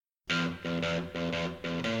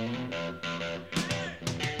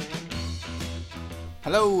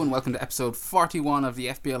Hello and welcome to episode 41 of the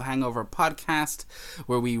FPL Hangover podcast,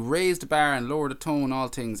 where we raise the bar and lower the tone, all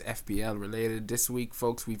things FPL related. This week,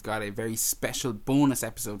 folks, we've got a very special bonus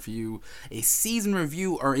episode for you, a season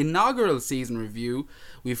review, or inaugural season review.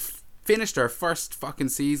 We've finished our first fucking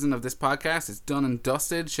season of this podcast. It's done and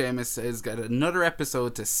dusted. Seamus has got another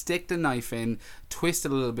episode to stick the knife in, twist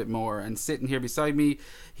it a little bit more, and sitting here beside me,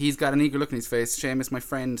 he's got an eager look in his face. Seamus, my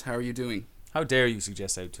friend, how are you doing? How dare you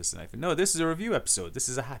suggest I would twist the knife? No, this is a review episode. This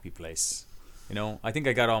is a happy place. You know, I think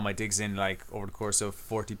I got all my digs in like over the course of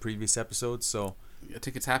 40 previous episodes, so... I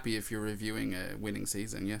think it's happy if you're reviewing a winning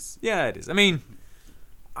season, yes? Yeah, it is. I mean,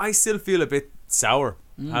 I still feel a bit sour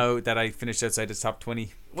how that I finished outside the top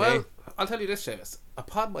 20. Well, I'll tell you this, Seamus. A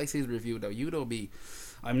pod by season review, though, you'd be...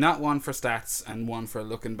 I'm not one for stats and one for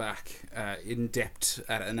looking back in depth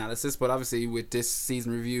at analysis, but obviously with this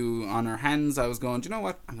season review on our hands, I was going, do you know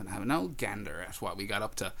what? I'm going to have an old gander at what we got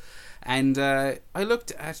up to. And I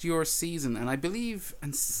looked at your season, and I believe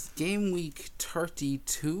in game week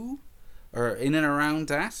 32, or in and around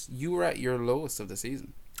that, you were at your lowest of the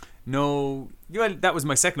season. No, that was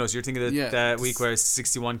my second lowest. You're thinking of that week where it's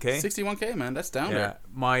 61k? 61k, man, that's down there.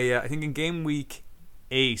 My, I think in game week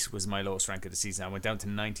 8 was my lowest rank of the season. I went down to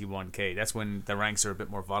 91k. That's when the ranks are a bit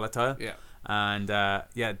more volatile. Yeah. And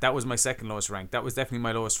that was my second lowest rank. That was definitely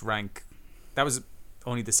my lowest rank. That was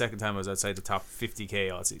only the second time I was outside the top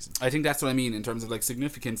 50k all season. I think that's what I mean in terms of like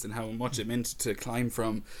significance and how much it meant to climb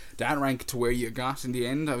from that rank to where you got in the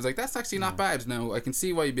end. I was like, that's actually not bad. Now I can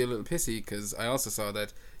see why you'd be a little pissy, because I also saw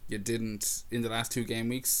that you didn't, in the last 2 game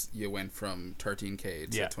weeks, you went from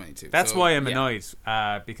 13k to 22. That's why I'm annoyed,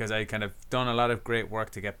 because I kind of done a lot of great work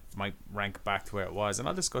to get my rank back to where it was, and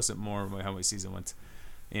I'll discuss it more about how my season went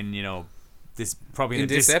in, you know, this probably in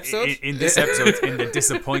this episode in the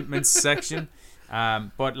disappointments section.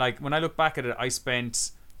 But like when I look back at it, I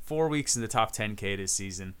spent 4 weeks in the top 10k this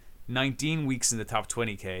season, 19 weeks in the top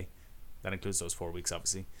 20k. That includes those 4 weeks,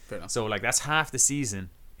 obviously. Fair enough. So like that's half the season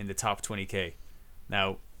in the top 20k.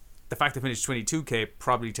 Now, the fact I finished 22k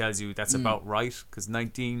probably tells you that's about right, because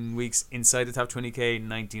 19 weeks inside the top 20k,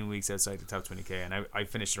 19 weeks outside the top 20k, and I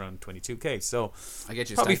finished around 22k. So I get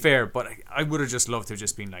you. Probably fair, but I would have just loved to have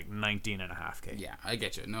just been like 19.5k. Yeah, I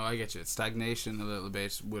get you. No, I get you. Stagnation a little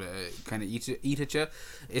bit would kind of eat at you.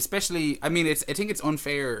 Especially, I mean, I think it's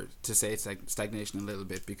unfair to say it's like stagnation a little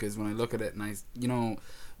bit, because when I look at it and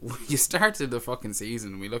you started the fucking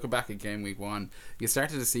season. We look back at game week 1. You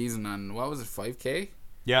started the season on, what was it, 5k?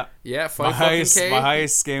 Yeah, 5k. My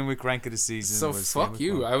highest game week rank of the season. So was fuck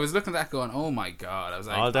you. I was looking at that going, oh my god. I was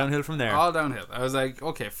like, all downhill from there. All downhill. I was like,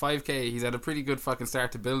 okay, 5k. He's had a pretty good fucking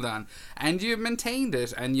start to build on, and you maintained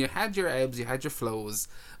it, and you had your ebbs, you had your flows.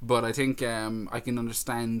 But I think I can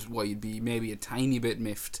understand why you'd be maybe a tiny bit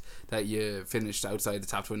miffed that you finished outside the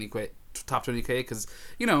top 20k. Because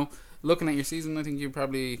looking at your season, I think you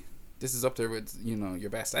probably, this is up there with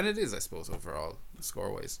your best, and it is, I suppose, overall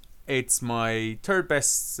score wise. It's my third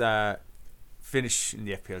best finish in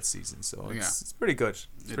the FPL season, so it's pretty good.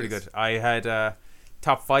 It's pretty good. I had a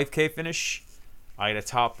top 5k finish. I had a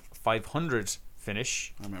top 500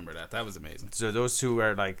 finish. I remember that. That was amazing. So those two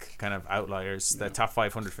were like kind of outliers. The top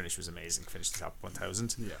 500 finish was amazing. Finished the top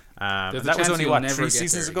 1000. Yeah. And that was only 3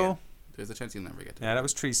 seasons ago. There's a chance you'll never get there. Yeah, that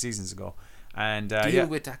was 3 seasons ago. And deal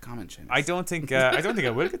with that comment, Seamus. I don't think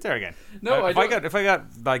I will get there again. No, if I got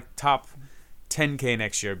like top 10k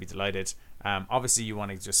next year, I'd be delighted. Obviously you want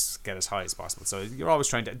to just get as high as possible, so you're always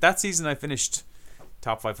trying to. That season I finished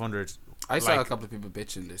top 500. I saw a couple of people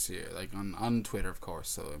bitching this year, like on Twitter, of course,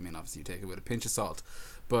 so I mean obviously you take it with a pinch of salt,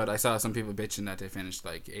 but I saw some people bitching that they finished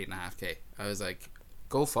like 8.5k. I was like,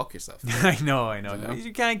 go fuck yourself. I know.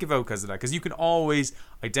 You can't give out because of that, because you can always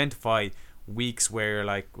identify weeks where you're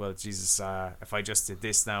like, well, Jesus, if I just did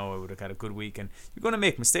this now, I would have had a good week. And you're going to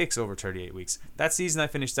make mistakes over 38 weeks. That season I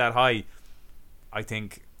finished that high, I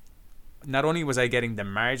think not only was I getting the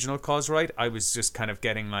marginal calls right, I was just kind of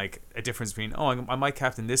getting like a difference between, I might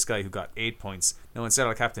captain this guy who got 8 points. No, instead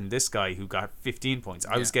I'll captain this guy who got 15 points.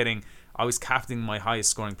 I was captaining my highest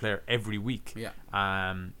scoring player every week. Yeah.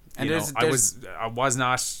 And I was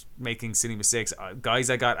not making silly mistakes. Guys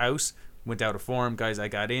I got out went out of form. Guys I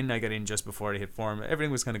got in just before they hit form.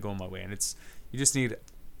 Everything was kind of going my way, and you just need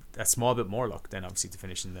a small bit more luck then obviously to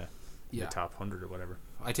finish in the top 100 or whatever.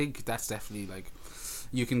 I think that's definitely, like,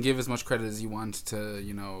 you can give as much credit as you want to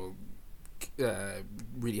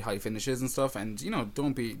really high finishes and stuff, and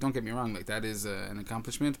don't get me wrong, like that is an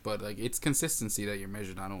accomplishment, but like it's consistency that you're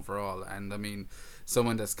measured on overall. And I mean,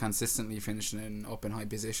 someone that's consistently finishing up in high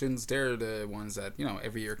positions, they're the ones that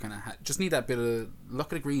every year kind of just need that bit of luck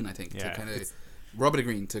of the green, I think, to kind of rub it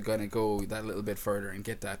green to kind of go that little bit further and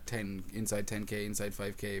get that 10 inside 10k, inside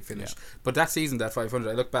 5k finish. But that season, that 500,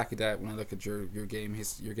 I look back at that when I look at your game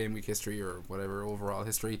week history or whatever overall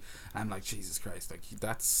history. I'm like, Jesus Christ, like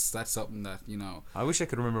that's something that I wish I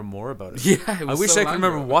could remember more about it. Yeah, I wish I could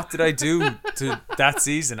remember what did I do to that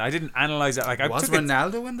season. I didn't analyze it. Like was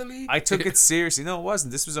Ronaldo in the league? I took it seriously. No, it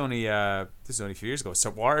wasn't. This was only a few years ago.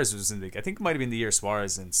 Suarez was in the. I think it might have been the year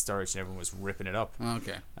Suarez and Sturridge and everyone was ripping it up.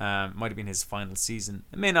 Okay. Might have been his final season.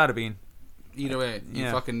 It may not have been. Either way, you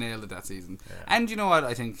fucking nailed it that season. Yeah. And you know what?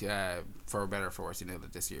 I think for better or for worse, you nailed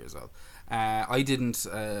it this year as well. I didn't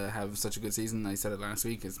have such a good season. I said it last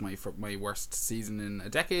week. It's my worst season in a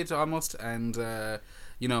decade almost. And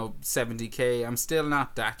 70k. I'm still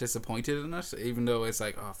not that disappointed in it, even though it's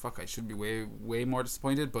like, oh fuck, I should be way more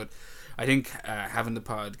disappointed. But I think having the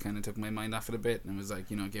pod kind of took my mind off it a bit, and it was like,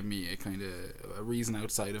 give me a kind of a reason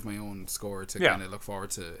outside of my own score to kind of look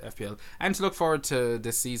forward to FPL and to look forward to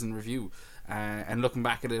this season review. And looking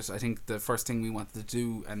back at it, I think the first thing we wanted to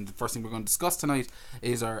do and the first thing we're going to discuss tonight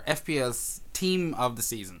is our FPL team of the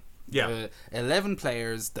season. Yeah. 11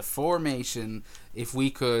 players, the formation. If we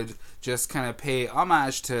could just kind of pay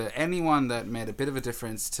homage to anyone that made a bit of a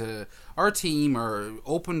difference to our team or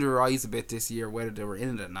opened their eyes a bit this year, whether they were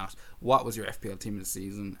in it or not, what was your FPL team of the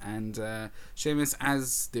season? And Seamus,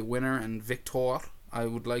 as the winner and victor, I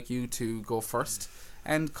would like you to go first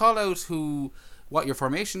and call out what your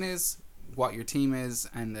formation is, what your team is,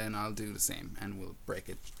 and then I'll do the same and we'll break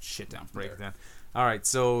it down. Break it down. All right,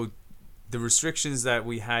 so the restrictions that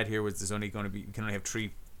we had here was there's only going to be, you can only have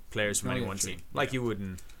 3 players from any one team, like you would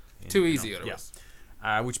in too easy otherwise.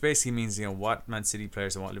 Yeah. Which basically means what Man City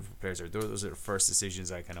players and what Liverpool players are. Those are the first decisions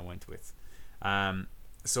I kind of went with.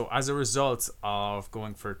 So as a result of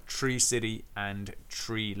going for 3 City and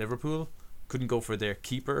 3 Liverpool, couldn't go for their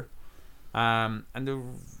keeper, and the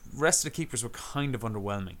rest of the keepers were kind of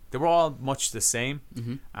underwhelming. They were all much the same.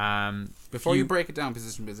 Mm-hmm. Before you break it down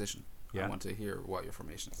position, I want to hear what your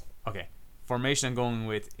formation is. Okay. Formation I'm going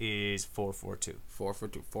with is 4-4-2.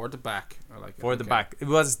 4-4-2. 4 at the back. I like it. 4 at the back. It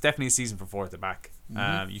was definitely a season for 4 at the back.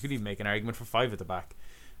 Mm-hmm. You could even make an argument for 5 at the back.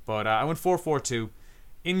 But I went 4-4-2.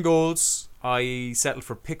 In goals, I settled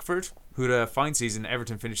for Pickford, who had a fine season.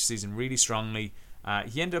 Everton finished the season really strongly.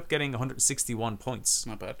 He ended up getting 161 points.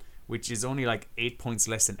 Not bad. Which is only like 8 points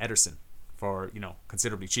less than Ederson for,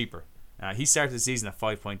 considerably cheaper. He started the season at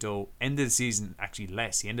 5.0, ended the season actually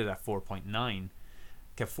less. He ended at 4.9,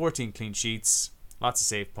 kept 14 clean sheets, lots of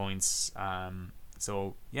save points.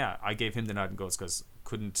 So, yeah, I gave him the nod in goals because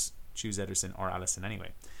couldn't choose Ederson or Alisson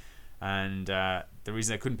anyway. And the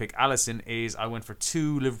reason I couldn't pick Alisson is I went for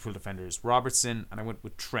 2 Liverpool defenders, Robertson, and I went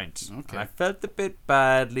with Trent. Okay. And I felt a bit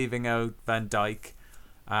bad leaving out Van Dijk,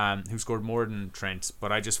 who scored more than Trent,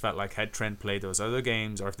 but I just felt like had Trent played those other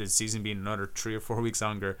games, or if the season been another 3 or 4 weeks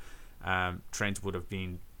longer, Trent would have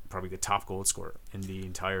been probably the top goal scorer in the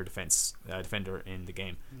entire defender in the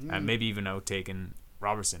game, and maybe even outtaken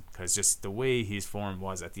Robertson, because just the way his form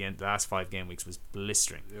was at the end, the last 5 game weeks was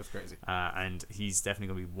blistering. It was crazy, and he's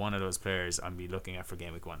definitely going to be one of those players I'll be looking at for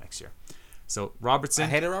game week 1 next year. So Robertson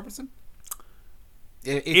ahead of Robertson.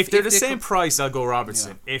 If they're the same price, I'll go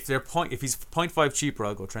Robertson. Yeah. If he's 0.5 cheaper,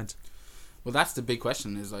 I'll go Trent. Well, that's the big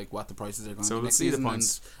question: is like what the prices are going to be next season. So we'll see the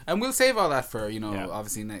points, and we'll save all that for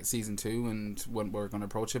obviously next season 2 and when we're going to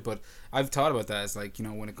approach it. But I've thought about that as like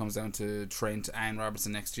when it comes down to Trent and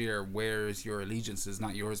Robertson next year, where's your allegiances?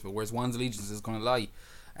 Not yours, but where's one's allegiances going to lie?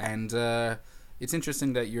 And it's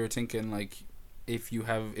interesting that you're thinking like if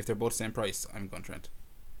they're both the same price, I'm going Trent.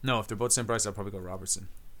 No, if they're both the same price, I'll probably go Robertson.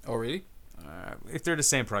 Oh really? If they're the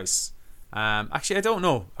same price, actually I don't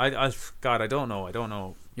know. I don't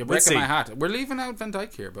know. You're breaking my heart. We're leaving out Van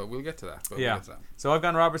Dijk here, but we'll get to that. So I've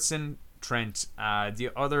gone Robertson, Trent. The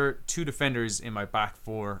other 2 defenders in my back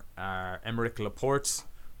 4 are Emerick Laporte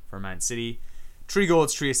for Man City. 3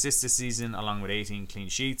 goals, 3 assists this season, along with 18 clean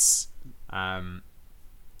sheets. And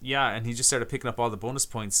he just started picking up all the bonus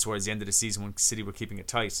points towards the end of the season when City were keeping it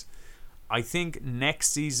tight. I think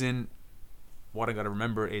next season, what I got to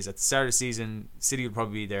remember is at the start of the season, City will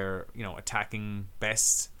probably be their attacking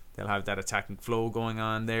best. They'll have that attacking flow going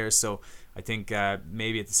on there. So I think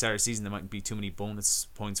maybe at the start of the season there mightn't be too many bonus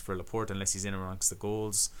points for Laporte unless he's in amongst the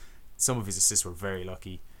goals. Some of his assists were very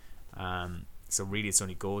lucky. So really it's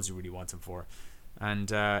only goals you really want him for. And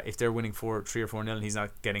if they're winning 3 or 4-0 and he's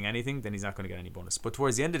not getting anything, then he's not going to get any bonus. But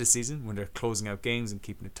towards the end of the season, when they're closing out games and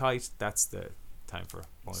keeping it tight, that's the time for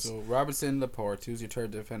bonus. So Robertson, Laporte, who's your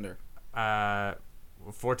third defender?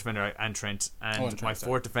 4th defender and Trent, and my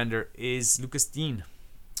 4th defender is Lucas Digne.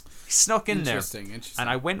 He snuck in there, and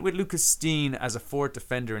I went with Lucas Digne as a 4th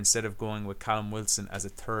defender instead of going with Callum Wilson as a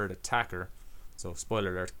 3rd attacker. So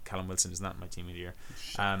spoiler alert: Callum Wilson is not my team of the year.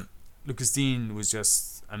 Lucas Dean was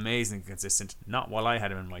just amazing, consistent. Not while I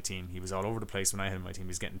had him in my team. He was all over the place when I had him in my team. He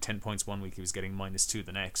was getting 10 points one week. He was getting -2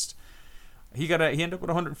 the next. He ended up with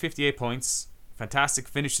 158 points. Fantastic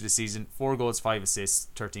finish to the season. 4 goals, 5 assists,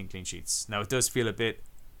 13 clean sheets. Now it does feel a bit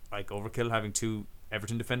like overkill having 2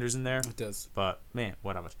 Everton defenders in there. It does. But man,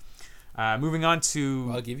 what of it? Moving on to.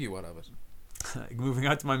 I'll give you what of it. Moving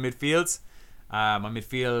on to my midfield. My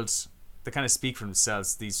midfield, they kind of speak for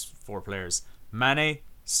themselves. These 4 players: Mane,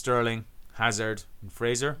 Sterling, Hazard, and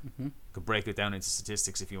Fraser. Could break it down into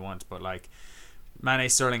statistics if you want, but like Mane,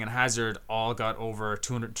 Sterling, and Hazard all got over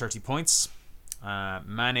 230 points.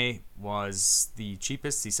 Mane was the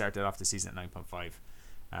cheapest. He started off the season at 9.5.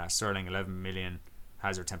 Sterling 11 million,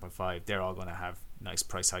 Hazard 10.5. They're all going to have nice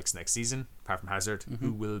price hikes next season, apart from Hazard,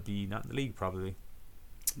 who will be not in the league probably.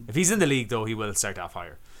 If he's in the league though, he will start off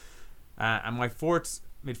higher. And my 4th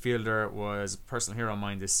midfielder was a personal hero of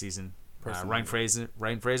mine this season. Ryan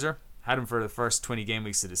Fraser. Had him for the first 20 game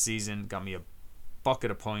weeks of the season. Got me a bucket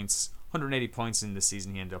of points. 180 points in the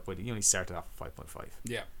season he ended up with. He only started off at 5.5.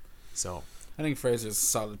 Yeah. So I think Fraser's a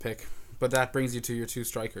solid pick. But that brings you to your 2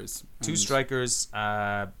 strikers. 2 strikers,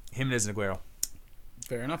 Jimenez and Aguero.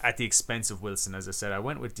 Fair enough. At the expense of Wilson, as I said. I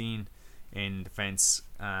went with Dean in defence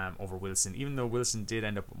over Wilson, even though Wilson did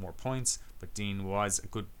end up with more points, but Dean was a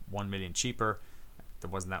good 1 million cheaper. There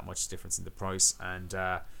wasn't that much difference in the price, and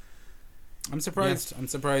I'm surprised. Yeah. I'm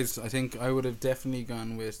surprised. I think I would have definitely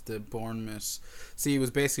gone with the Bournemouth. See, it was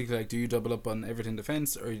basically like, do you double up on Everton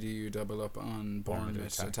defence or do you double up on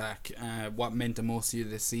Bournemouth attack? What meant the most to you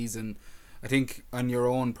this season? I think on your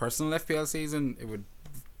own personal FPL season, it would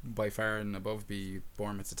by far and above be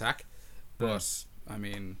Bournemouth's attack. But I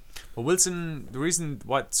mean, well, Wilson. The reason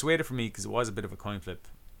what swayed it for me, because it was a bit of a coin flip,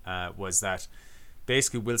 was that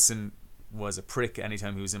basically Wilson was a prick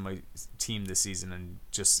anytime he was in my team this season, and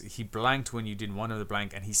just he blanked when you didn't want him to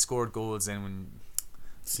blank, and he scored goals then when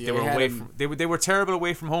they were away from they were terrible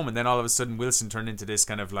away from home, and then all of a sudden Wilson turned into this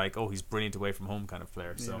kind of like, oh, he's brilliant away from home kind of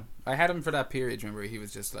player. Yeah. So I had him for that period. Remember, he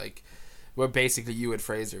was just like, well, basically you had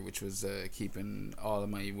Fraser, which was keeping all of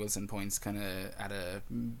my Wilson points kind of at a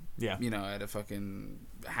at a fucking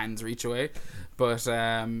hand's reach away. But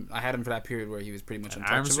I had him for that period where he was pretty much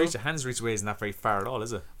untouchable. A hand's reach away isn't that very far at all,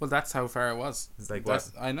 is it? Well, that's how far it was. It's like what?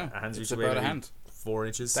 I know. A hand's reach away, about a hand. 4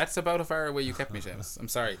 inches. That's about how far away you kept me, James. I'm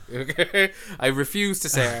sorry. I refuse to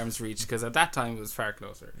say arm's reach because at that time it was far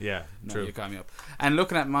closer. Yeah, no, true. You caught me up. And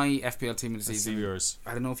looking at my FPL team of the season, yours.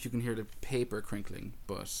 I don't know if you can hear the paper crinkling,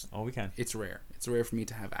 but we can. It's rare. It's rare for me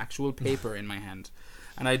to have actual paper in my hand,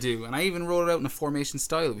 and I do. And I even wrote it out in a formation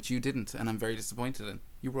style, which you didn't, and I'm very disappointed in.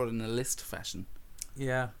 You wrote it in a list fashion.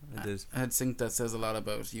 Yeah, I did. I think that says a lot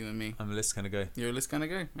about you and me. I'm a list kind of guy. You're a list kind of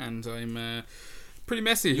guy, and I'm pretty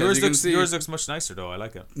messy. Yours looks much nicer though. I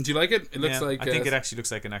like it. Do you like it? It looks like. I think it actually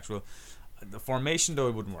looks like an actual. The formation though,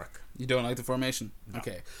 it wouldn't work. You don't like the formation? No.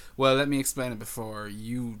 Okay. Well, let me explain it before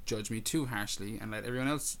you judge me too harshly, and let everyone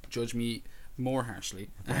else judge me more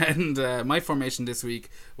harshly. And my formation this week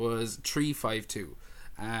was 3-5-2.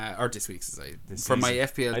 Or this week's for my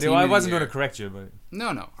FPL team. I wasn't going to correct you, but no,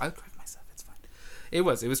 I'll correct myself. It's fine. It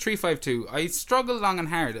was 3-5-2. I struggled long and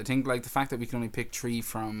hard. I think like the fact that we can only pick 3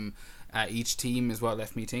 from each team is what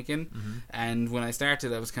left me thinking. Mm-hmm. And when I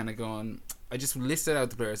started, I was kind of going. I just listed out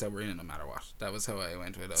the players that were in it no matter what. That was how I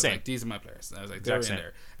went with it. I was like, these are my players. I was like, they're in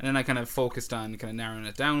there. And then I kind of focused on kind of narrowing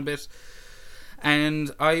it down a bit.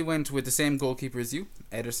 And I went with the same goalkeeper as you,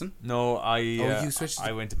 Ederson. No, you switched.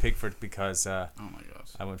 I went to Pickford because oh my god,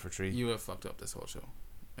 I went for 3. You have fucked up this whole show.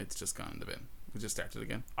 It's just gone in the bin. We just started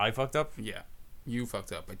again. I fucked up? Yeah, you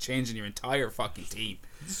fucked up by changing your entire fucking team.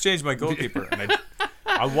 Just changed my goalkeeper. And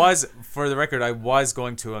I was, for the record, I was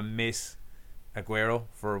going to omit Aguero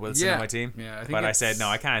for Wilson on my team. Yeah, but I said no,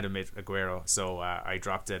 I can't omit Aguero, so I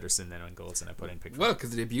dropped Ederson then on goals and I put in Pickford. Well,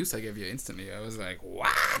 because the abuse I gave you instantly, I was like, what?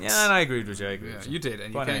 Yeah, and I agreed with you. You did,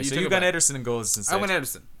 and so you got Ederson and goals instead. I went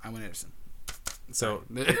Ederson. So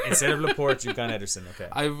instead of Laporte, you've gone Ederson. Okay.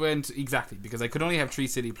 I went exactly because I could only have 3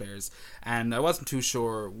 City players, and I wasn't too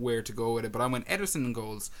sure where to go with it. But I went Ederson in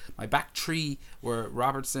goals. My back 3 were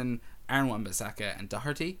Robertson, Aaron Wan-Bissaka and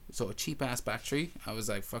Doherty, so a cheap ass back 3. I was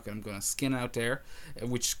like, fuck it, I'm gonna skin out there,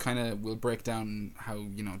 which kind of will break down how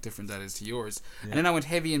different that is to yours. Yeah. And then I went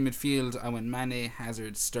heavy in midfield. I went Mane,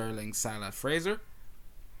 Hazard, Sterling, Salah, Fraser.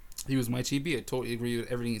 He was my cheapie. I totally agree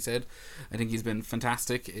with everything he said. I think he's been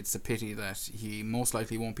fantastic. It's a pity that he most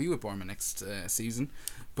likely won't be with Bournemouth next season.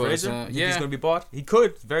 But Fraser, he's going to be bought. He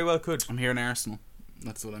could, very well could. I'm here in Arsenal.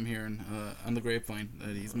 That's what I'm hearing on the grapevine.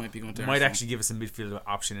 That he might be going to Might Arsenal. actually give us a midfield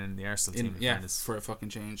option in the Arsenal team. In fairness. For a fucking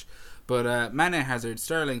change. But Mane, Hazard,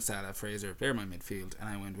 Sterling, Salah, Fraser, they're my midfield, and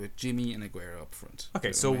I went with Jimmy and Aguero up front.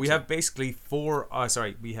 Okay, so we have basically four.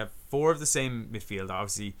 We have four of the same midfield.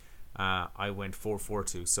 Obviously, I went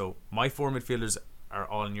 4-4-2. So my four midfielders are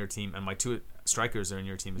all in your team, and my two strikers are in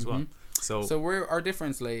your team as well. So where our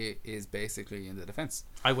difference is basically in the defense.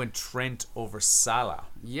 I went Trent over Salah.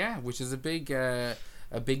 Yeah, which is a big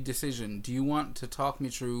decision. Do you want to talk me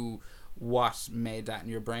through what made that in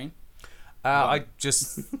your brain? I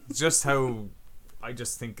just how I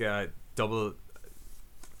just think double.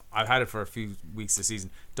 I've had it for a few weeks this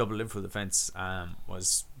season. Double Liverpool defense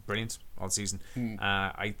was brilliant all season.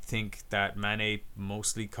 I think that Mane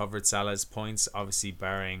mostly covered Salah's points. Obviously,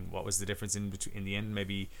 barring what was the difference in the end,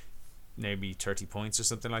 maybe 30 points or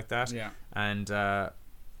something like that. Yeah, and I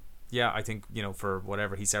think for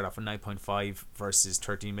whatever he started off at 9.5 versus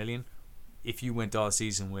 13 million. If you went all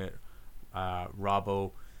season with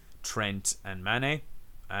Robbo, Trent and Mane,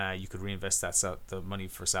 you could reinvest the money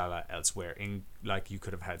for Salah elsewhere. You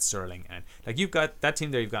could have had Sterling, and you've got that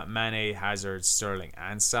team there. You've got Mane, Hazard, Sterling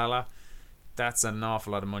and Salah. That's an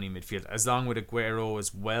awful lot of money in midfield, as long with Aguero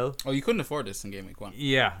as well. Oh, you couldn't afford this in game week 1.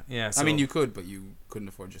 Yeah. So, I mean, you could, but you couldn't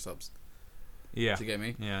afford your subs. Yeah. To get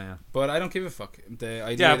me. Yeah. But I don't give a fuck. The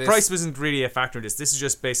idea price wasn't really a factor in this. This is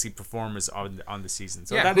just basically performers on the season.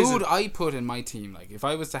 So who would I put in my team? If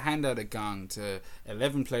I was to hand out a gong to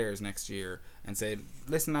 11 players next year and say,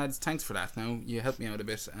 listen lads, thanks for that. Now you helped me out a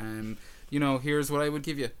bit. Here's what I would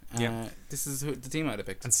give you. This is the team I'd have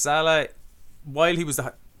picked. And Salah, while he was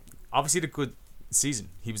obviously the good season,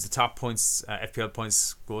 he was the top points FPL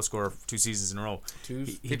points goal scorer 2 seasons in a row.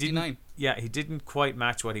 259. He didn't quite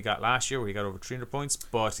match what he got last year, where he got over 300 points,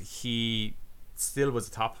 but he still was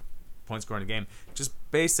the top point scorer in the game. Just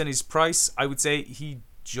based on his price, I would say he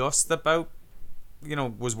just about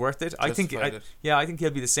was worth it. I think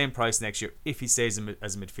he'll be the same price next year if he stays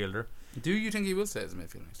as a midfielder. Do you think he will stay as a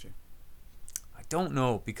midfielder next year? Don't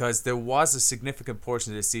know, because there was a significant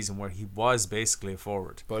portion of this season where he was basically a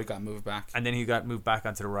forward, but he got moved back, and then he got moved back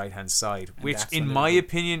onto the right hand side, which in my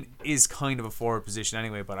opinion is kind of a forward position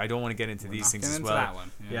anyway. But I don't want to get into these things as well.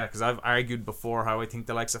 Because I've argued before how I think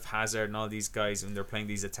the likes of Hazard and all these guys, when they're playing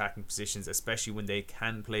these attacking positions, especially when they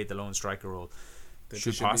can play the lone striker role,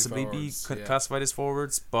 should possibly be classified as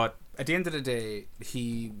forwards. But at the end of the day,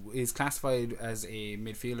 he is classified as a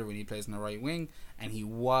midfielder when he plays on the right wing, and he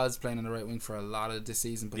was playing on the right wing for a lot of this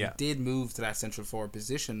season, but he did move to that central forward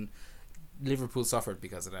position. Liverpool suffered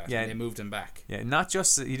because of that. Yeah, they moved him back. Yeah,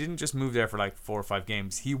 he didn't just move there for 4 or 5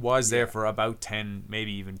 games. He was there for about 10,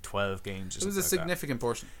 maybe even 12 games. It was a significant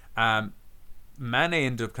portion. Mane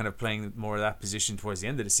ended up kind of playing more of that position towards the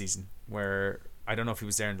end of the season, where I don't know if he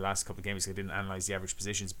was there in the last couple of games. I didn't analyse the average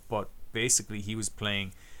positions, but basically he was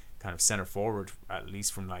playing kind of centre forward at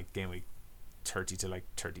least from game week 30 to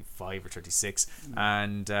 35 or 36,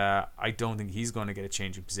 and I don't think he's going to get a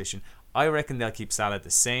change in position. I reckon they'll keep Salah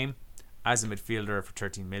the same as a midfielder for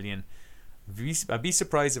 13 million. I'd be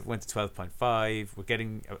surprised if it went to 12.5. We're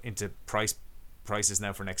getting into prices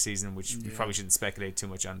now for next season, which we probably shouldn't speculate too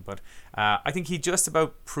much on, but I think he just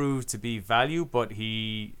about proved to be value, but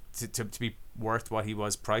he to be worth what he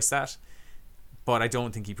was priced at. But I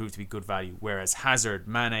don't think he proved to be good value, whereas Hazard,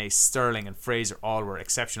 Mane, Sterling and Fraser all were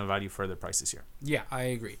exceptional value for their prices here. Yeah, I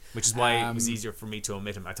agree. Which is why it was easier for me to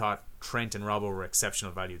omit him. I thought Trent and Robbo were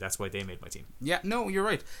exceptional value. That's why they made my team. Yeah, no, you're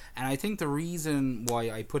right. And I think the reason why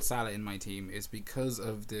I put Salah in my team is because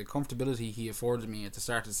of the comfortability he afforded me at the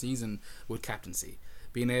start of the season with captaincy.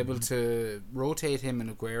 Being able to rotate him and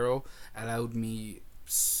Aguero allowed me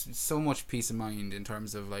so much peace of mind in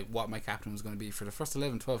terms of what my captain was going to be for the first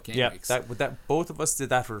 11-12 game weeks. That both of us did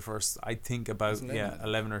that for the first, I think, about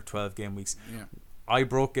 11 or 12 game weeks. I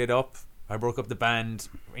broke up the band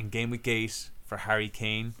in game week 8 for Harry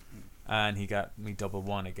Kane, and he got me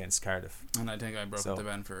 1-1 against Cardiff. And I think I broke up the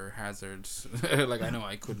band for Hazard. I know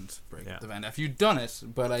I couldn't break up the band if you'd done it,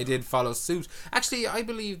 but I did follow suit. Actually, I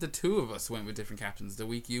believe the two of us went with different captains. The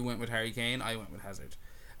week you went with Harry Kane, I went with Hazard,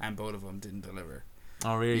 and both of them didn't deliver.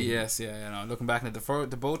 Oh really? Yes, no. Looking back at the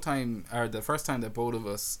first time that both of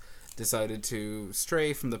us decided to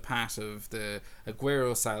stray from the path of the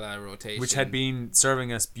Aguero Salah rotation, which had been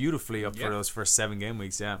serving us beautifully up for those first 7 game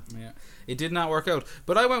weeks. Yeah, it did not work out.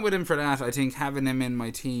 But I went with him for that. I think having him in my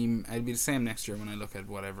team, it'll be the same next year when I look at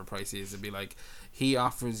whatever price he is. It'll be he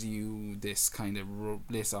offers you this kind of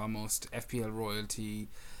this almost FPL royalty.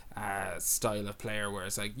 style of player where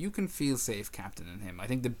it's like you can feel safe captaining him. I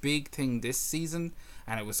think the big thing this season,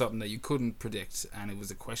 and it was something that you couldn't predict, and it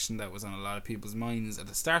was a question that was on a lot of people's minds at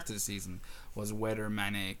the start of the season, was whether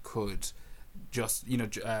Mane could just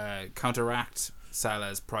counteract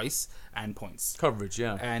Salah's price and points coverage.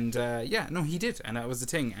 Yeah, and he did, and that was the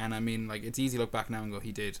thing. And I mean, like, it's easy to look back now and go,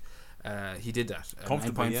 he did that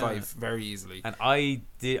 9.5 very easily. And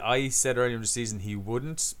I said earlier in the season he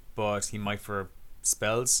wouldn't, but he might for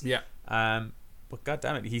spells. Yeah. But god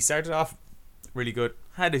damn it, he started off really good,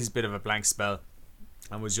 had his bit of a blank spell,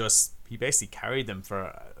 and he basically carried them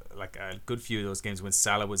for like a good few of those games when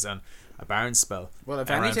Salah was on a barren spell. Well,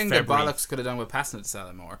 if anything, the bollocks could have done with passing it to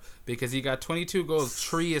Salah more, because he got 22 goals,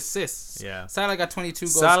 3 assists. Yeah. Salah got 22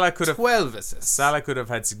 goals, 12 assists. Salah could have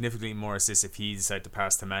had significantly more assists if he decided to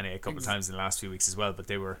pass to Mane a couple of times in the last few weeks as well, but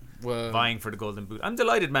they were vying for the Golden Boot. I'm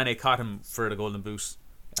delighted Mane caught him for the Golden Boot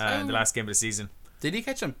in the last game of the season. Did he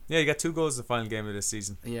catch him? Yeah, he got 2 goals in the final game of this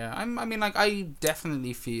season. Yeah, I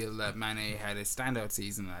definitely feel that Mane had a standout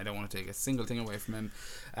season. I don't want to take a single thing away from him,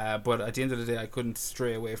 but at the end of the day, I couldn't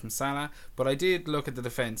stray away from Salah. But I did look at the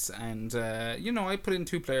defence, and I put in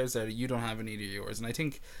 2 players there that you don't have in either of yours, and I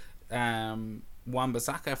think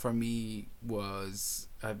Wan-Bissaka for me was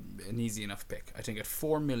an easy enough pick. I think at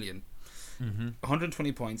 4 million,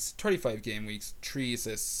 120 points, 35 game weeks, 3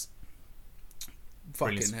 assists.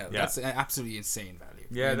 Fucking Brilliant. hell, Yeah. that's absolutely insane value.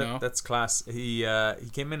 Yeah, that's class. He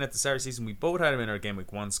came in at the start of the season. We both had him in our game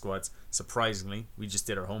week 1 squads. Surprisingly, we just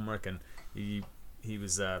did our homework, and he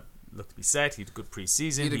was looked to be set. He had a good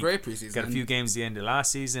preseason. He had a great preseason. Got a few games at the end of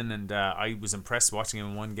last season, and I was impressed watching him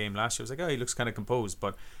in one game last year. I was like, oh, he looks kind of composed,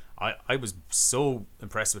 but I was so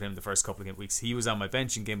impressed with him the first couple of weeks. He was on my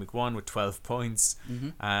bench in game week 1 with 12 points.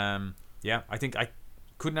 I think I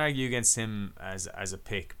couldn't argue against him as a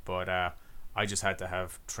pick, but I just had to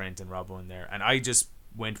have Trent and Robbo in there, and I just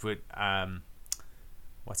went with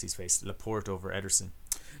what's his face, Laporte over Ederson.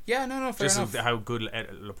 Yeah, fair just enough. How good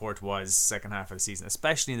Laporte was second half of the season,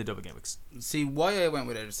 especially in the double game weeks. See, why I went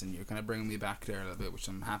with Ederson, you're kind of bringing me back there a little bit, which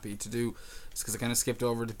I'm happy to do, just because I kind of skipped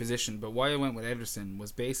over the position. But why I went with Ederson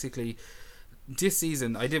was basically this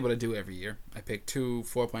season I did what I do every year. I picked 2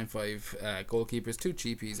 4.5 goalkeepers, 2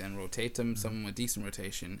 cheapies, and rotate them, someone with decent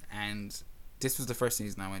rotation. And this was the first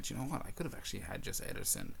season I went, you know what, I could have actually had just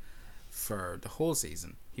Ederson for the whole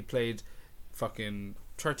season. He played fucking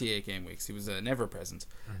 38 game weeks. He was never present.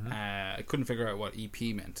 I couldn't figure out what EP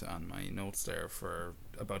meant on my notes there for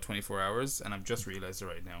about 24 hours, and I've just realised it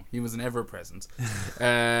right now. He was an ever present.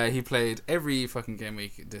 He played every fucking game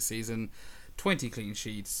week this season, 20 clean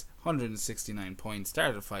sheets, 169 points,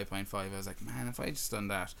 started at 5.5. I was like, man, if I just done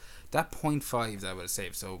that 0.5 that would have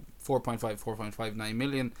saved. So 4.59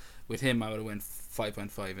 million. With him, I would have went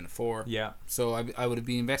 5.5 and a 4. Yeah. So I would have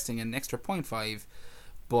been investing an extra 0.5,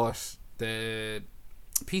 but the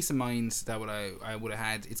peace of mind that I would have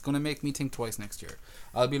had, it's going to make me think twice next year.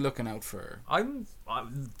 I'll be looking out for. I'm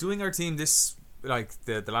doing our team this, like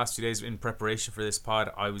the last few days in preparation for this pod.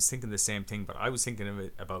 I was thinking the same thing, but I was thinking of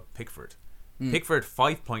it about Pickford. Pickford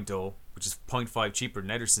 5.0, which is 0.5 cheaper than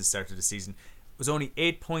Ederson started the season, was only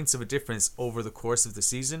 8 points of a difference over the course of the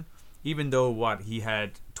season. Even though he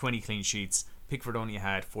had 20 clean sheets, Pickford only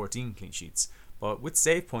had 14 clean sheets. But with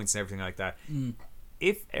save points and everything like that,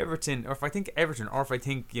 if I think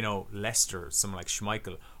Leicester, someone like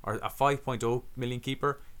Schmeichel, or a 5.0 million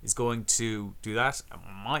keeper is going to do that,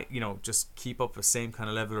 might just keep up the same kind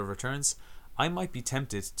of level of returns, I might be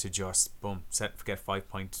tempted to just set and forget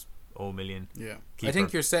 5.0 million. Yeah, keeper. I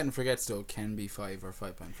think your set and forget still can be 5 or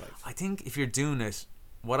 5.5. I think if you're doing it,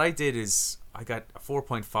 what I did is I got a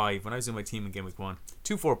 4.5 when I was in my team in game week 1,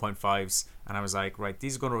 2 4.5s, and I was like, right,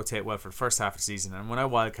 these are going to rotate well for the first half of the season, and when I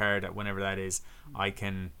wildcard at whenever that is, I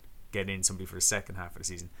can get in somebody for the second half of the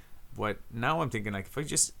season. But now I'm thinking, like, if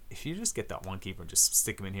you just get that one keeper and just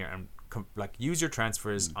stick him in here and use your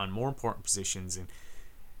transfers on more important positions, and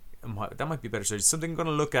that might be better strategy. Something I'm going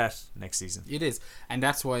to look at next season. It is, and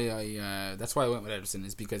that's why I went with Ederson,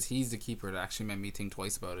 is because he's the keeper that actually made me think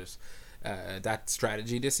twice about it. That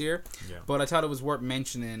strategy this year. Yeah. But I thought it was worth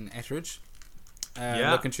mentioning Etheridge.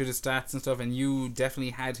 Looking through the stats and stuff, and you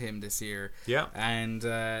definitely had him this year. Yeah. And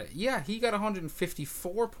he got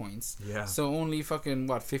 154 points. Yeah. So only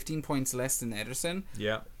 15 points less than Ederson.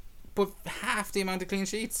 Yeah. But half the amount of clean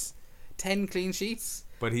sheets. 10 clean sheets.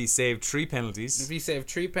 But he saved 3 penalties. If he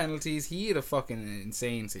saved 3 penalties, he had a fucking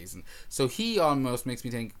insane season. So he almost makes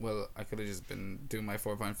me think, well, I could have just been doing my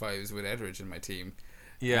 4.5s with Etheridge in my team.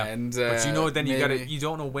 Yeah, but then you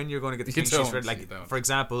don't know when you're going to get the clean sheets ready. Like, for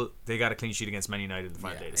example, they got a clean sheet against Man United in the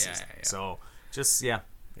final day of the season. So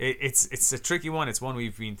it's a tricky one. It's one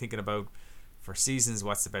we've been thinking about for seasons,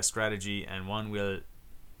 what's the best strategy, and one we'll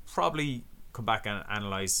probably come back and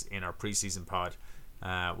analyse in our pre-season pod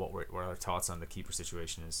what our thoughts on the keeper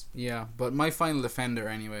situation is. Yeah, but my final defender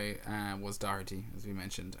anyway was Doherty, as we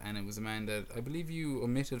mentioned, and it was a man that I believe you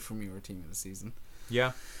omitted from your team of the season.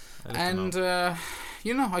 Yeah. And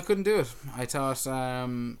I couldn't do it. I thought I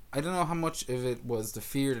don't know how much of it was the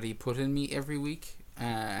fear that he put in me every week,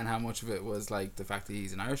 and how much of it was like the fact that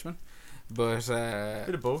he's an Irishman. But a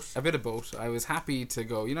bit of both. A bit of both. I was happy to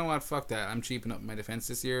go, you know what, fuck that. I'm cheaping up my defence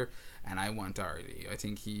this year, and I want Doherty. I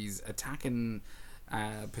think he's attacking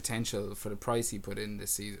potential for the price he put in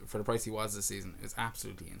this season, for the price he was this season, is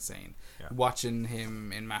absolutely insane. Yeah. Watching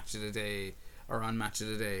him in Match of the Day or on Match of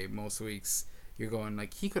the Day most weeks, you're going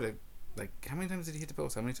like he could have, like, how many times did he hit the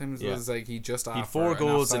post? How many times was like he just off? He had 4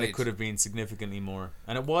 goals and it could have been significantly more,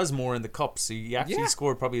 and it was more in the cups. So he actually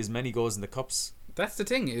scored probably as many goals in the cups. That's the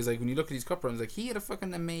thing, is like when you look at these cup runs, like he had a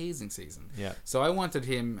fucking amazing season. Yeah. So I wanted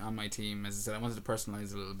him on my team. As I said, I wanted to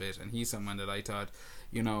personalise a little bit, and he's someone that I thought,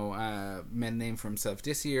 made a name for himself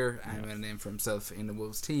this year and made a name for himself in the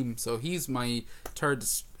Wolves team. So he's my third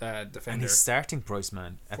defender. And his starting price,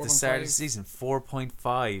 man, at 4. The start of the season,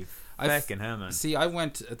 4.5. Fucking hell, man. See, I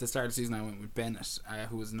went at the start of the season. I went with Bennett,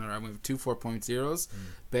 who was another. I went with 2 4.0s,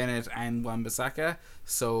 Bennett and Wan-Bissaka.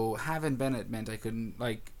 So having Bennett meant I couldn't,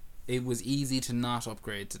 like, it was easy to not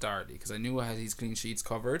upgrade to Doherty because I knew I had his clean sheets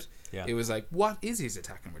covered. Yeah. It was like, what is his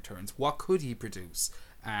attacking returns? What could he produce?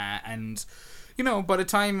 And by the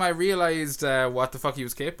time I realised what the fuck he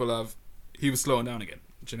was capable of, he was slowing down again.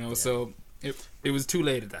 So it was too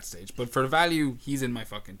late at that stage. But for the value, he's in my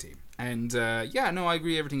fucking team. And I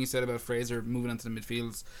agree everything you said about Fraser moving on to the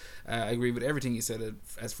midfields. I agree with everything you said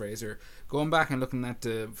as Fraser. Going back and looking at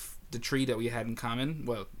the three that we had in common,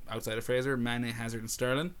 well, outside of Fraser, Mane, Hazard and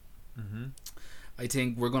Sterling. Mm-hmm. I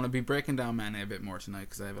think we're going to be breaking down Mane a bit more tonight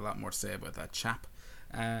because I have a lot more to say about that chap.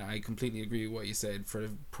 I completely agree with what you said. For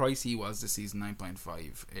the price he was this season,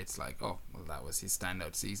 9.5, it's like, oh, well, that was his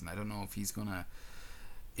standout season. I don't know if he's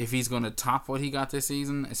gonna top what he got this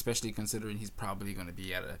season, especially considering he's probably going to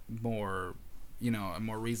be at a more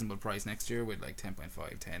reasonable price next year with like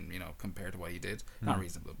 10.5, 10, compared to what he did. Not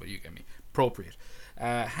reasonable, but you get me. Appropriate.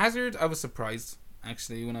 Hazard, I was surprised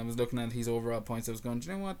actually when I was looking at his overall points. I was going, do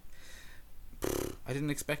you know what? I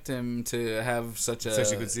didn't expect him to have such a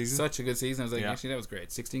good season. I was like, actually, that was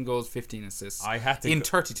great. 16 goals, 15 assists.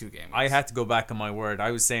 32 games. I had to go back on my word.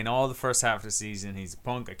 I was saying all the first half of the season, he's a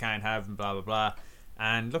punk. I can't have him. Blah blah blah.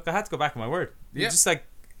 And look, I had to go back on my word. Yeah. Just like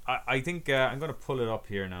I think I'm going to pull it up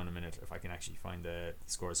here now in a minute if I can actually find the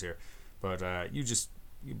scores here. But you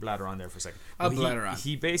blather on there for a second. I'll blather on.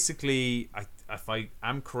 He basically, if I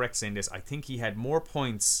am correct saying this, I think he had more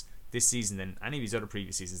points this season than any of his other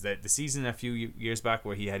previous seasons. The season a few years back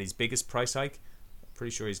where he had his biggest price hike,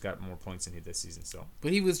 pretty sure he's got more points than he this season. So,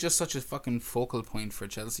 but he was just such a fucking focal point for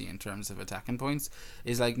Chelsea in terms of attacking points.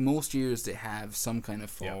 Is like most years they have some kind of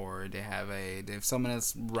forward, they have someone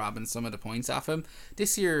else robbing some of the points off him.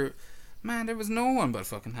 This year, man, there was no one but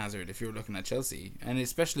fucking Hazard if you're looking at Chelsea, and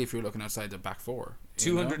especially if you're looking outside the back four.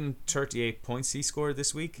 238 points he scored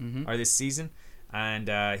this week or this season. And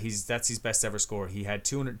that's his best ever score. He had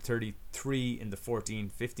 233 in the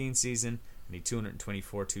 14-15 season, and he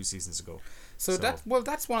 224 2 seasons ago. So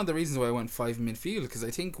that's one of the reasons why I went 5 midfield, because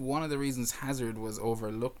I think one of the reasons Hazard was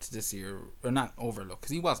overlooked this year, or not overlooked,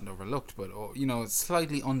 because he wasn't overlooked, but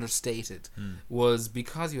slightly understated, was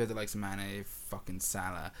because you had the likes of Mane, fucking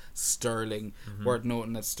Salah, Sterling. Worth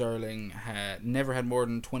noting that Sterling never had more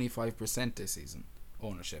than 25% this season.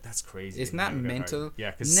 Ownership. That's crazy. Isn't that mental?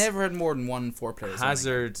 Yeah, never had more than 1-4 players.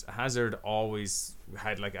 Hazard always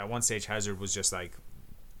had, like, at one stage Hazard was just like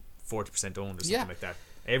 40% owned or something like that.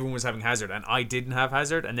 Everyone was having Hazard and I didn't have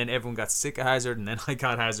Hazard, and then everyone got sick of Hazard and then I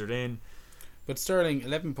got Hazard in. But Sterling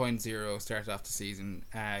 11.0 started off the season.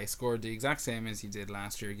 He scored the exact same as he did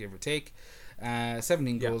last year, give or take.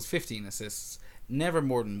 17 goals, 15 assists. Never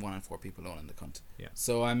more than 1 in 4 people owning the cunt. Yeah.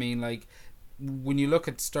 So I mean, like, when you look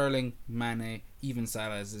at Sterling, Mane, even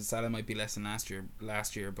Salah might be less than last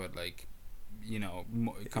year, but like,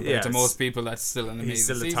 compared to most people, that's still an amazing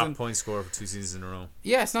season. He's still the top point scorer for 2 seasons in a row.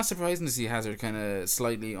 Yeah, it's not surprising to see Hazard kind of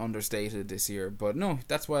slightly understated this year, but no,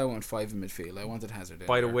 that's why I went 5 in midfield. I wanted Hazard in.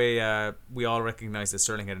 By the way, we all recognise that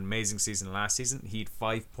Sterling had an amazing season last season. He had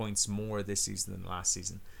 5 points more this season than last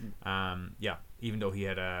season. Even though he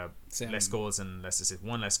had less goals and less assists,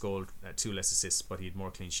 1 less goal, 2 less assists, but he had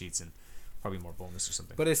more clean sheets and probably more bonus or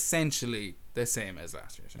something. But essentially the same as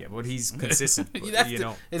last year. Yeah, but he's consistent.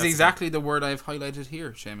 It's exactly the word I've highlighted here,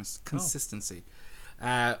 Seamus. Consistency.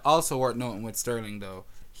 Also worth noting with Sterling, though,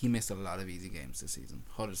 he missed a lot of easy games this season.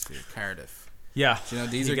 Huddersfield, Cardiff. Yeah. Do you know,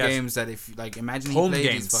 these He are got games that if, like, imagine he home played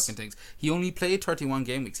games. these fucking things. He only played 31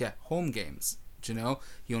 game weeks. Yeah, home games. Do you know?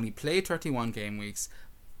 He only played 31 game weeks.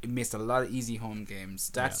 He missed a lot of easy home games.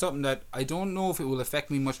 That's something that I don't know if it will affect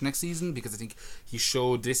me much next season, because I think he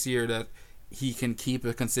showed this year that he can keep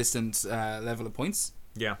a consistent level of points.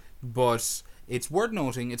 Yeah. But it's worth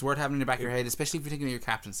noting, it's worth having in the back of your head, especially if you're thinking of your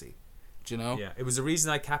captaincy. Do you know? Yeah, it was the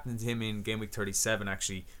reason I captained him in game week 37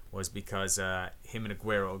 actually, was because him and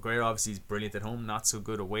Aguero obviously is brilliant at home, not so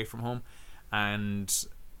good away from home, and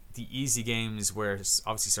the easy games where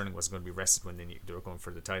obviously Sterling wasn't going to be rested when they were going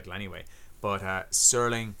for the title anyway, but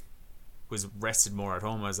Sterling was rested more at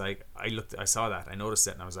home. I was like, I saw that, I noticed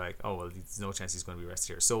it, and I was like, oh well, there's no chance he's going to be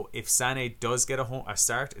rested here. So if Sané does get a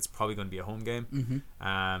start, it's probably going to be a home game.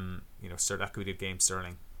 You know, that could be the game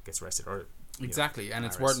Sterling gets rested, or exactly, and Mahrez.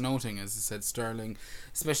 it's worth noting, as I said, Sterling,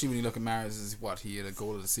 especially when you look at Mahrez, is he had a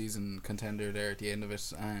goal of the season contender there at the end of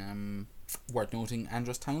it. Worth noting,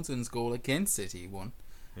 Andros Townsend's goal against City won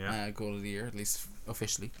goal of the year, at least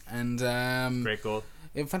officially, and great goal.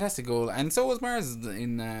 A fantastic goal, and so was Mahrez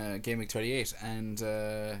in game week 38,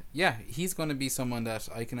 and he's going to be someone that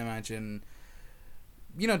I can imagine,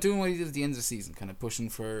 you know, doing what he did at the end of the season, kind of pushing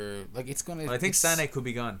for, like, it's going to... Well, I think Sané could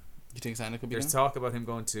be gone. You think Sané could be There's gone? talk about him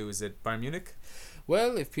going to, is it Bayern Munich?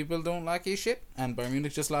 Well, if people don't like his shit, and Bayern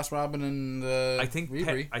Munich just lost Robin and I think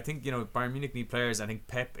Ribery. I think, you know, Bayern Munich need players. I think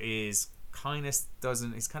Pep is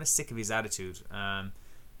he's kind of sick of his attitude.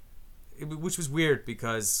 Which was weird,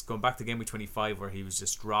 because going back to game week 25 where he was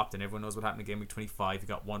just dropped, and everyone knows what happened in game week 25. He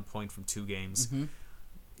got 1 point from 2 games.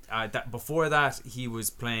 Before that, he was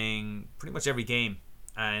playing pretty much every game,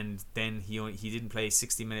 and then he didn't play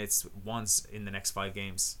 60 minutes once in the next 5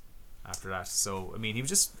 games after that. So I mean, he was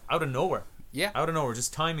just out of nowhere.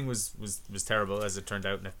 Just timing was terrible, as it turned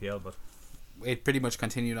out in FPL, but it pretty much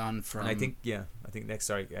continued on from... And I think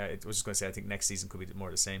next... I was just going to say, I think next season could be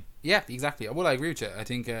more the same. Yeah, exactly. Well, I agree with you. I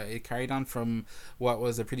think it carried on from what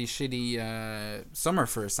was a pretty shitty summer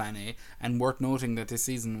for Sané, and worth noting that this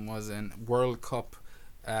season was a World Cup,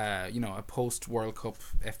 a post-World Cup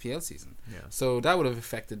FPL season. Yeah. So that would have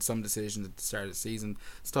affected some decisions at the start of the season,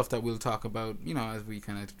 stuff that we'll talk about, you know, as we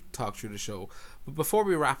kind of talk through the show. But before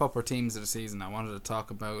we wrap up our teams of the season, I wanted to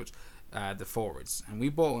talk about the forwards, and we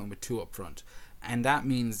both went with 2 up front, and that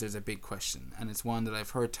means there's a big question, and it's one that I've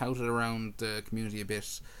heard touted around the community a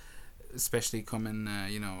bit, especially coming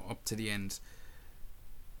up to the end.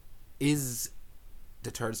 Is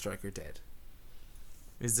the third striker dead?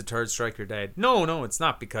 Is the third striker dead? No, it's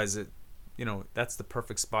not, because that's the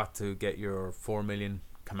perfect spot to get your 4 million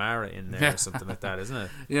Kamara in there or something like that, isn't it?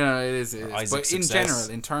 Yeah, it is. But in success. general,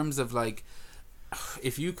 in terms of, like,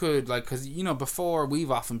 if you could, like, because, you know, before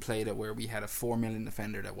we've often played it where we had a 4 million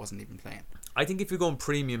defender that wasn't even playing. I think if you're going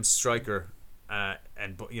premium striker,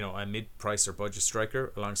 and a mid-price or budget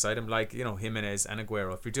striker alongside him, like, you know, Jimenez and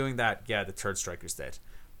Aguero, if you're doing that, yeah, the third striker's dead.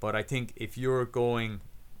 But I think if you're going,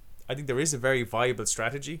 I think there is a very viable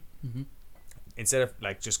strategy. Instead of,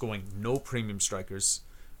 like, just going no premium strikers,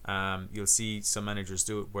 you'll see some managers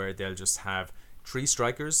do it where they'll just have 3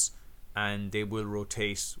 strikers, and they will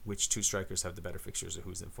rotate which 2 strikers have the better fixtures or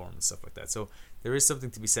who's in form and stuff like that. So there is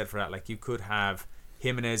something to be said for that. Like, you could have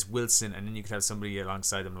Jimenez, Wilson, and then you could have somebody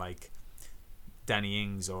alongside them like Danny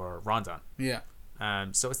Ings or Rondon. Yeah.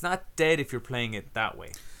 So it's not dead if you're playing it that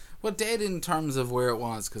way. Well, dead in terms of where it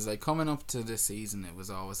was, because, like, coming up to this season, it was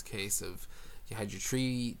always a case of you had your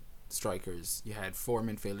 3 strikers, you had 4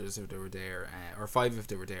 midfielders if they were there, or 5 if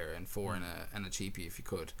they were there, and 4 and a cheapie if you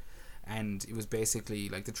could. And it was basically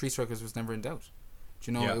like the 3 strikers was never in doubt.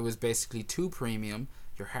 Do you know? Yeah. It was basically 2 premium,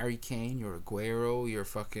 your Harry Kane, your Aguero, your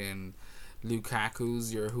fucking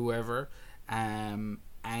Lukaku's, your whoever, and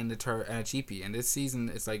a cheapie. And this season,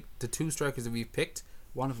 it's like the 2 strikers that we've picked,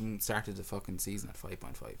 one of them started the fucking season at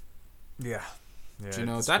 5.5. Yeah. Do you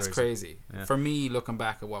know, that's crazy. Yeah. For me, looking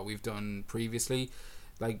back at what we've done previously,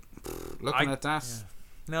 like, looking at that. Yeah.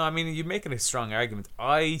 No, I mean, you're making a strong argument.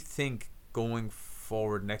 I think going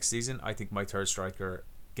forward next season, I think my third striker,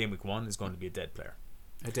 game week 1, is going to be a dead player.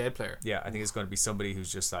 A dead player? Yeah, I think it's going to be somebody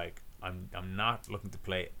who's just like, I'm not looking to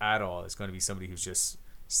play at all. It's going to be somebody who's just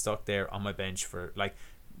stuck there on my bench for, like,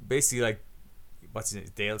 basically, like, what's his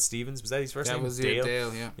name? Dale Stevens? Was that his first name? That was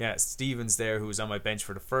Dale, yeah. Yeah, Stevens there, who was on my bench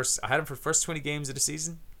for I had him for the first 20 games of the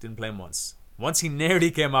season, didn't play him once. Once he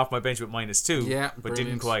nearly came off my bench with -2, yeah, but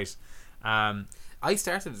didn't quite. I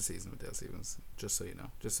started the season with Dale Stevens, just so you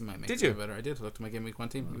know. Just to make did it you? better. I did. I looked at my game week 1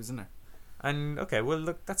 team. He was in there. And okay, well,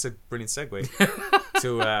 look, that's a brilliant segue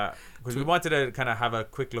to because we wanted to kind of have a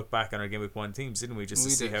quick look back on our game week 1 teams, didn't we? Just to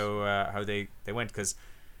see how they went, because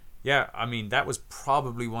yeah, I mean, that was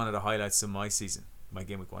probably one of the highlights of my season. my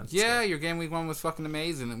game week 1. Yeah, score. your game week 1 was fucking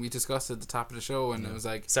amazing, and we discussed it at the top of the show, and it was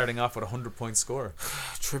like starting off with a 100-point score.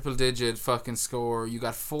 triple digit fucking score. You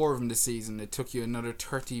got 4 of them this season. It took you another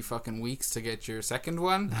 30 fucking weeks to get your second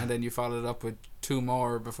one, and then you followed it up with 2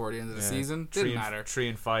 more before the end of the season. Didn't matter. 3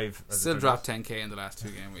 and 5. Still dropped 10k in the last 2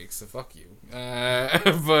 game weeks, so fuck you.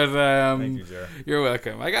 But Thank you, Jer. you're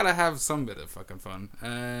welcome. I gotta have some bit of fucking fun.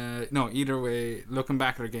 No, either way, looking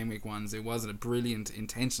back at our game week 1s, it wasn't a brilliant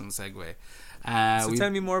intentional segue. So tell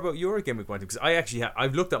me more about your game week 1 team, because I actually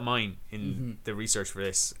I've looked at mine in the research for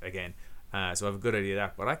this again, so I have a good idea of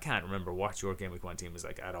that, but I can't remember what your game week 1 team was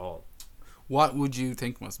like at all. What would you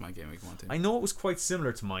think was my game week 1 team? I know it was quite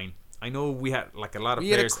similar to mine. I know we had like a lot of We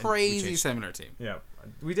had a players. crazy similar team. Yeah,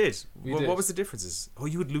 we did. We What did. was the differences? Oh,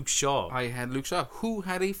 you had Luke Shaw. I had Luke Shaw, who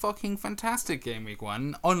had a fucking fantastic game week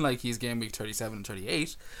 1. Unlike his game week 37 and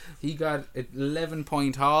 38, he got an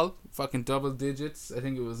 11-point haul, fucking double digits. I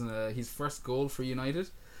think it was his first goal for United,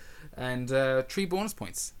 and 3 bonus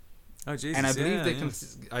points. Oh Jesus! And I believe they can.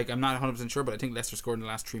 Like, I'm not 100% sure, but I think Leicester scored in the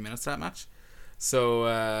last 3 minutes of that match. So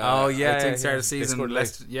I think start of the season. They scored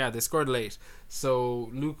Leicester, they scored late. So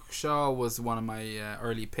Luke Shaw was one of my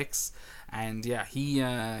early picks, and yeah, he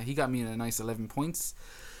got me a nice 11 points.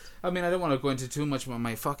 I mean, I don't want to go into too much, but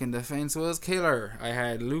my fucking defense was killer. I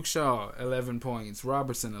had Luke Shaw 11 points,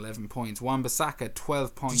 Robertson 11 points, Wan-Bissaka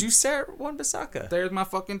 12 points. Did you start Wan-Bissaka? There's my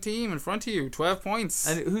fucking team in front of you, 12 points.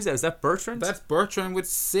 And who's that? Is that Bertrand? That's Bertrand with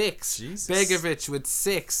 6. Jesus. Begovic with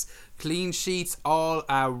 6. Clean sheets all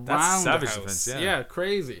around That's savage the house. defense, yeah.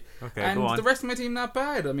 Crazy. Okay, and go on. the rest of my team not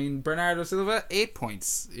bad. I mean, Bernardo Silva 8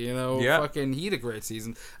 points. You know, Yeah. fucking he had a great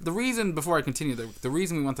season. The reason, before I continue, the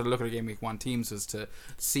reason we wanted to look at our game week 1 teams was to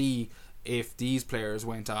see if these players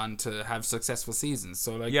went on to have successful seasons.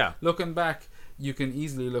 So like, looking back, you can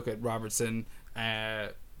easily look at Robertson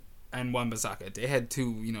and Wan-Bissaka. They had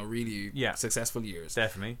 2, really successful years.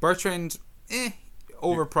 Definitely. Bertrand,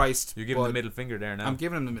 overpriced. You're giving the middle finger there now. I'm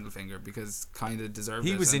giving him the middle finger because kind of deserved it.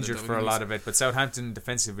 He was and injured the for a WWs. lot of it, but Southampton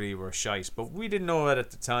defensively were shite. But we didn't know that at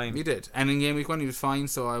the time. He did. And in game week 1 he was fine,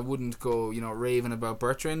 so I wouldn't go, raving about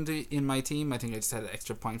Bertrand in my team. I think I just had an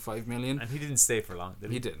extra 0.5 million. And he didn't stay for long, did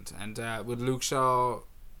he? He didn't. And with Luke Shaw,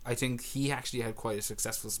 I think he actually had quite a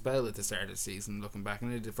successful spell at the start of the season. Looking back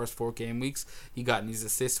on it, the first 4 game weeks, he got in his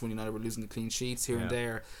assists when United were losing the clean sheets here and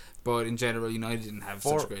there. But in general, United didn't have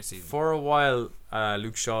such a great season. For a while,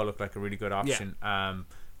 Luke Shaw looked like a really good option.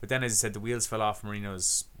 But then, as I said, the wheels fell off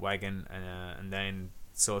Marino's wagon, and then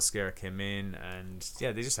Solskjaer came in, and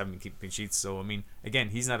they just haven't been keeping sheets. So, I mean, again,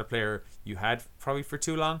 he's not a player you had probably for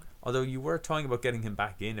too long, although you were talking about getting him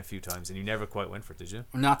back in a few times, and you never quite went for it, did you?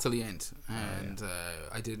 Not till the end. And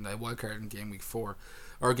I didn't. I wildcarded in game week 4.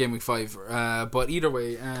 Or game week 5. But either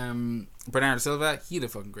way, Bernardo Silva, he had a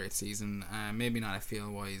fucking great season. Maybe not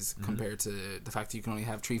FPL wise compared to the fact that you can only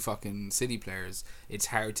have 3 fucking City players. It's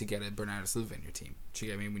hard to get a Bernardo Silva in your team. Do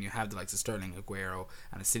you get me? When you have the likes of Sterling, Aguero,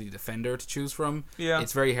 and a City defender to choose from,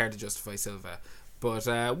 it's very hard to justify Silva. But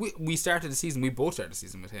we started the season. We both started the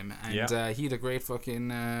season with him, and he had a great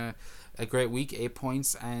fucking a great week, 8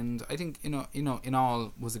 points, and I think in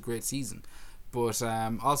all was a great season. But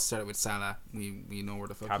also started with Salah. We know where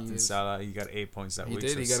the fuck Captain he is. Salah, he got 8 points that week. He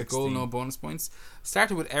did. He got 16. A goal, no bonus points.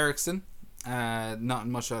 Started with Eriksen. Not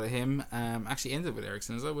much out of him. Actually ended with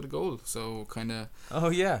Eriksen as well with a goal. So kind of. Oh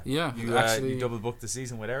yeah. Yeah. You double booked the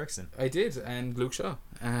season with Eriksen. I did, and Luke Shaw.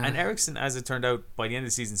 And Eriksen, as it turned out, by the end of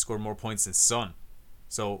the season, scored more points than Son.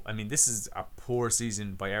 So I mean, this is a poor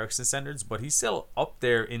season by Eriksen standards, but he's still up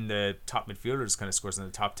there in the top midfielders. Kind of scores in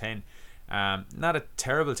the top 10. Not a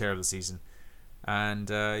terrible season. And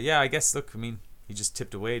I guess look, I mean, he just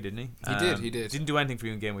tipped away, didn't he? He did. Didn't do anything for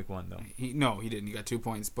you in game week 1 though. He didn't. He got 2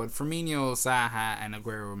 points. But Firmino, Zaha, and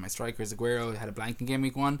Aguero were my strikers. Aguero had a blank in game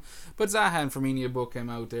week 1, but Zaha and Firmino both came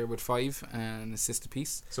out there with 5 and an assist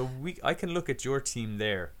apiece. So I can look at your team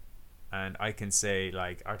there, and I can say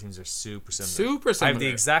like our teams are super similar. Super similar. I have the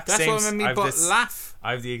exact That's same. That's what made me laugh.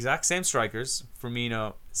 I have the exact same strikers: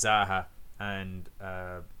 Firmino, Zaha, and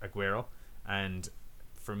Aguero, and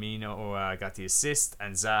Firmino got the assist,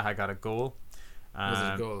 and Zaha got a goal. Was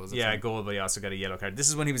it a goal? A goal, but he also got a yellow card. This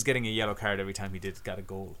is when he was getting a yellow card every time he got a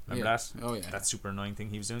goal. Remember that? Oh yeah. That super annoying thing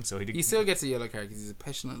he was doing. So he still gets a yellow card because he's a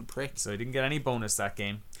passionate little prick. So he didn't get any bonus that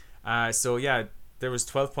game. There was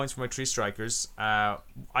 12 points for my 3 strikers. I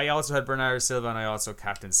also had Bernardo Silva, and I also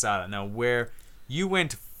captain Salah. Now where you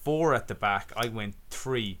went 4 at the back, I went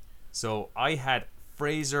 3. So I had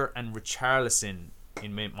Fraser and Richarlison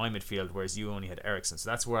in my midfield, whereas you only had Ericsson. So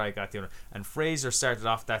that's where I got the other. And Fraser started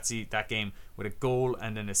off that game with a goal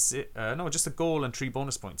and just a goal and 3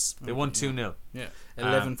 bonus points. They won 2-0. Yeah,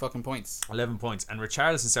 11 fucking points. 11 points. And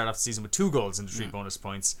Richarlison started off the season with 2 goals and 3 bonus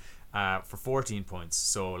points for 14 points.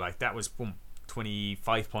 So like that was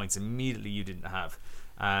 25 points immediately you didn't have.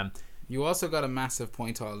 You also got a massive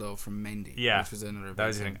point haul though from Mendy. Yeah, which was another. That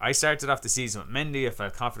was the thing. I started off the season with Mendy. I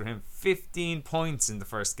felt confident in him. 15 points in the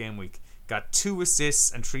first game week. Got 2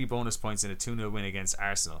 assists and 3 bonus points in a 2-0 win against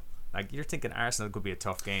Arsenal. Like, you're thinking Arsenal could be a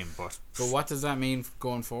tough game, but what does that mean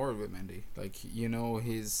going forward with Mendy? Like,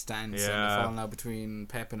 his stance and the falling out between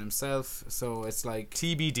Pep and himself. So it's like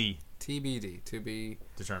TBD to be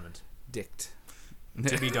determined. Dicked.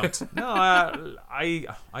 To be dumped. No, I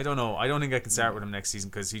don't know. I don't think I can start with him next season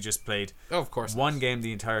because he just played one game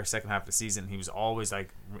the entire second half of the season. He was always like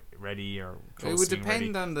ready or close. It would to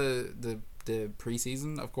being depend ready. on the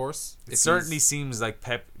preseason, of course. It certainly seems like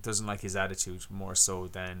Pep doesn't like his attitude more so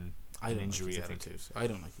than an injury. I think I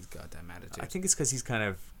don't like his goddamn attitude. I think it's because he's kind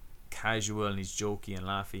of casual and he's jokey and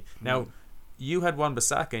laughy. Now, you had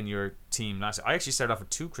Wan-Bissaka in your team last year. I actually started off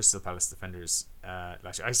with 2 Crystal Palace defenders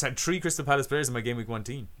last year. I had 3 Crystal Palace players in my Game Week 1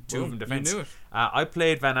 team. 2 of them defence. You knew it. I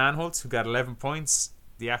played Van Aanholt, who got 11 points.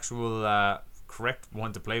 The actual correct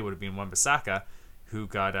one to play would have been Wan-Bissaka, who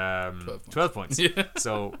got 12 points. Yeah.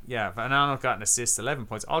 So, yeah, Van Aanholt got an assist, 11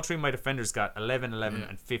 points. All 3 of my defenders got 11,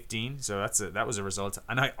 and 15. So that was a result.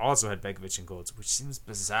 And I also had Begovic in goals, which seems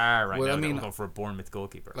bizarre now. I mean, go for a Bournemouth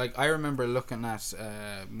goalkeeper. Like, I remember looking at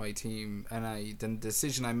my team, and the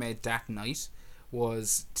decision I made that night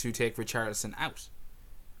was to take Richarlison out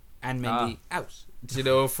and Mendy out.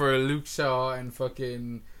 For Luke Shaw and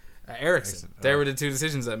fucking Ericsson. They were the 2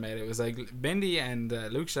 decisions I made. It was like Mendy and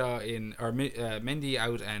Luke Shaw Mendy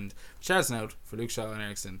out and Richarlison out for Luke Shaw and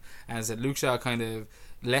Ericsson. And I said Luke Shaw kind of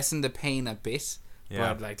lessened the pain a bit.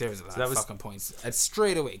 Yeah. But like there was a lot of fucking points.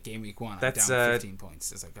 Straight away, game week 1, that's I'm down 15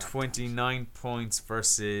 points. It's like 29 points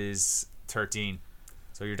versus 13.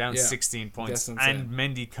 So you're down 16 points. And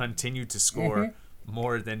Mendy continued to score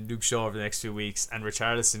more than Luke Shaw over the next few weeks. And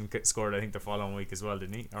Richarlison scored, I think, the following week as well,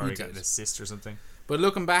 didn't he? Or he got an assist or something. But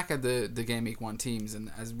looking back at the game week 1 teams,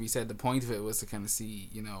 and as we said, the point of it was to kind of see,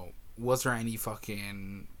 was there any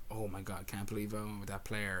fucking, oh my god, can't believe I went with that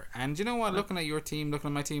player. And you know what, looking at your team, looking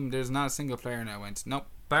at my team, there's not a single player now went, nope.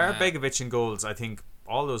 Bar Begovic in goals, I think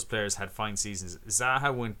all those players had fine seasons.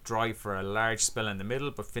 Zaha went dry for a large spell in the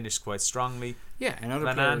middle, but finished quite strongly. Yeah, and other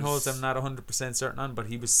Van players, Aanholt I'm not 100% certain on, but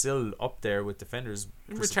he was still up there with defenders.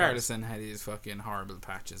 Richarlison had his fucking horrible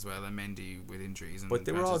patch as well, and Mendy with injuries. But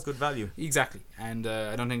they were all good value. Exactly, and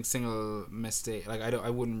I don't think single mistake. Like I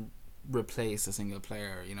don't replace a single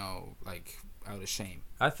player, like out of shame.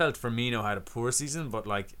 I felt Firmino had a poor season, but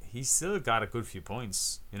like he still got a good few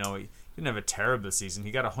points. He didn't have a terrible season.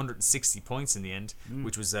 He got 160 points in the end,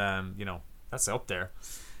 which was that's up there.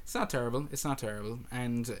 It's not terrible.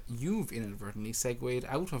 And you've inadvertently segued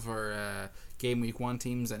out of our game week 1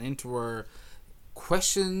 teams and into our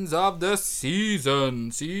questions of the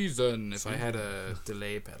season. If I had a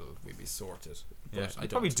delay pedal, we'd be sorted. Yeah, I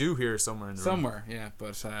probably do here somewhere in the room. Yeah,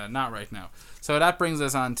 but not right now. So that brings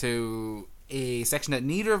us on to a section that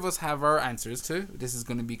neither of us have our answers to. This is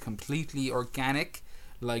going to be completely organic,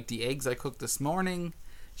 like the eggs I cooked this morning.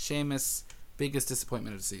 Seamus, biggest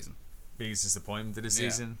disappointment of the season. Biggest disappointment of the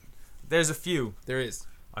season. There's a few. There is.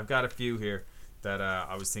 I've got a few here that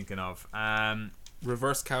I was thinking of.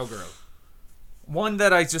 Reverse cowgirl. One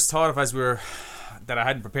that I just thought of that I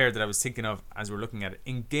hadn't prepared, that I was thinking of as we're looking at it.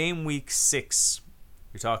 In game week 6,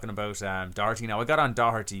 you're talking about Doherty. Now I got on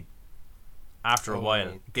Doherty after a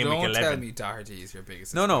while. Game week 11. Don't tell me Doherty is your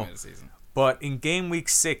biggest disappointment of the season. But in game week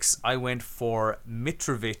 6, I went for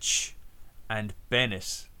Mitrovic and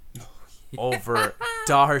Bennett over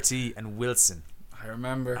Doherty and Wilson. I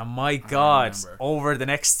remember. And my God, over the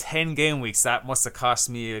next 10 game weeks, that must have cost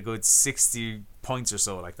me a good 60 points or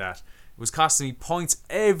so like that. It was costing me points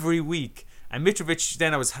every week. And Mitrovic,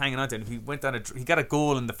 then I was hanging on to him. He got a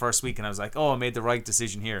goal in the first week, and I was like, I made the right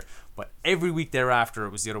decision here. But every week thereafter, it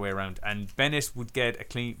was the other way around. And Bennett would get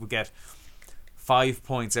 5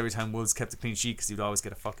 points every time Wolves kept a clean sheet because he would always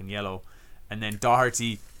get a fucking yellow. And then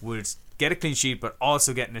Doherty would get a clean sheet, but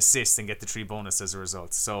also get an assist and get the 3 bonus as a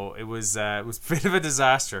result. So it was a bit of a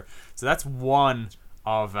disaster. So that's one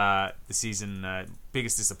of the season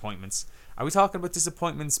biggest disappointments. Are we talking about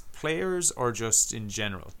disappointments, players, or just in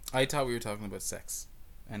general? I thought we were talking about sex,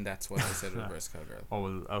 and that's what I said with Reverse Cowgirl. Oh,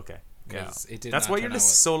 well, okay. Yeah. That's why your list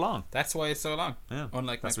is so long. That's why it's so long. Yeah.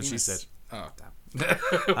 Unlike that's my what penis. she said. Oh, damn.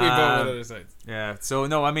 We both on the other sides. Yeah. So,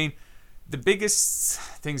 no, I mean, the biggest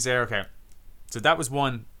things there, okay. So that was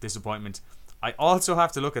one disappointment. I also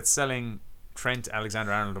have to look at selling Trent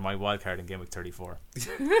Alexander-Arnold to my wildcard in game week 34.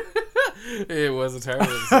 It was a terrible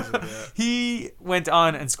decision. Yeah. He went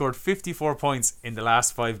on and scored 54 points in the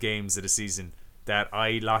last 5 games of the season that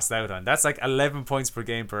I lost out on. That's like 11 points per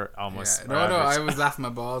game per almost. Yeah. No, I was laughing my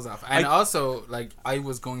balls off. And also, like, I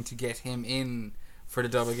was going to get him in for the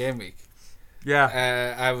double game week.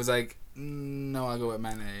 Yeah. I was like, no, I'll go with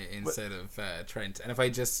Mane instead of Trent. And if I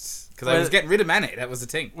just... Because I was getting rid of Mane, that was the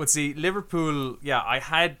thing. Well, see, Liverpool... Yeah, I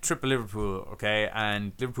had triple Liverpool, okay?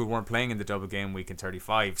 And Liverpool weren't playing in the double game week in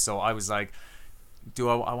 35. So I was like, I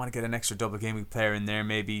want to get an extra double game week player in there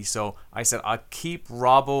maybe? So I said, I'll keep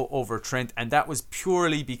Robbo over Trent. And that was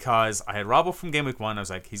purely because I had Robbo from game week 1. I was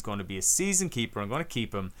like, he's going to be a season keeper. I'm going to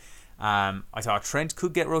keep him. I thought Trent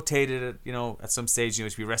could get rotated at some stage,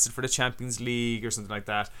 to be rested for the Champions League or something like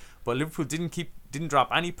that. But Liverpool didn't drop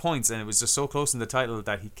any points, and it was just so close in the title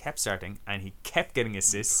that he kept starting and he kept getting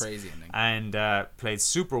assists. Crazy ending. And played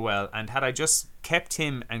super well. And had I just kept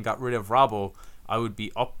him and got rid of Robbo, I would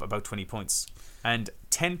be up about 20 points. And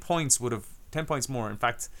 10 points more. In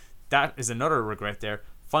fact, that is another regret there.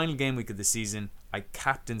 Final game week of the season, I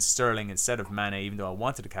captained Sterling instead of Mane, even though I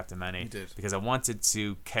wanted to captain Mane, because I wanted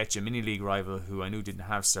to catch a mini league rival who I knew didn't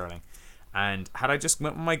have Sterling. And had I just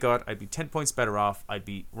went with my gut, I'd be 10 points better off. I'd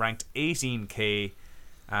be ranked 18k.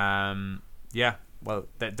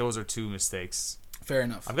 Those are 2 mistakes. Fair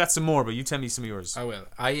enough. I've got some more, but you tell me some of yours. I will.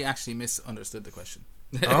 I actually misunderstood the question.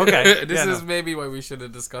 Oh, okay. This is maybe why we should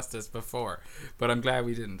have discussed this before, but I'm glad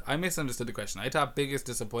we didn't. I misunderstood the question. I thought biggest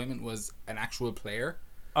disappointment was an actual player.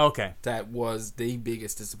 Okay. That was the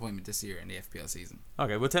biggest disappointment this year in the FPL season.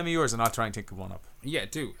 Okay, well tell me yours and I'll try and think of one up. Yeah,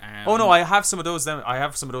 do. I have some of those down. I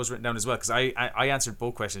have some of those written down as well because I answered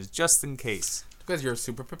both questions just in case. Because you're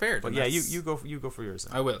super prepared. But yeah, you go for yours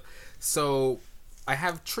then. I will. So I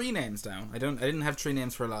have 3 names down. I didn't have 3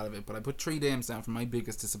 names for a lot of it, but I put 3 names down for my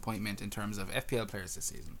biggest disappointment in terms of FPL players this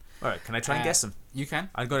season. All right, can I try and guess them? You can.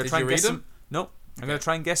 I'm going to try and guess them. No, I'm going to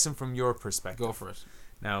try and guess them from your perspective. Go for it.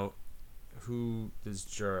 Now, who does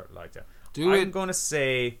Jer like that? I'm going to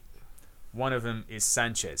say one of them is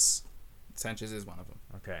Sanchez. Sanchez is one of them.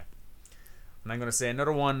 Okay. And I'm going to say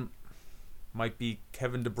another one might be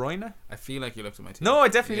Kevin De Bruyne. I feel like you looked at my team. No, I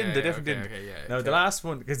definitely didn't. I definitely didn't. Okay, no, the last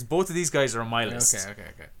one, because both of these guys are on my list.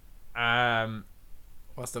 Okay.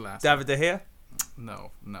 What's the last David one? De Gea?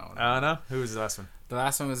 No. No? Who was the last one? The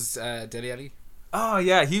last one was Dele Alli. Oh,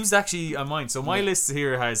 yeah. He was actually on mine. So my list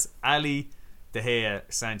here has Ali, De Gea,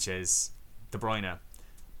 Sanchez, De Bruyne.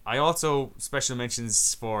 I also special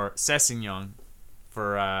mentions for Sessegnon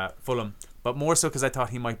for Fulham, but more so because I thought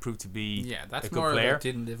he might prove to be that's a good more player. Like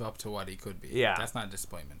didn't live up to what he could be. Yeah, that's not a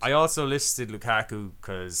disappointment. I also listed Lukaku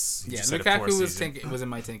because Lukaku was in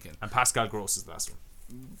my thinking, and Pascal Gross is the last one.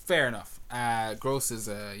 Fair enough. Gross is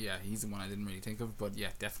he's the one I didn't really think of, but yeah,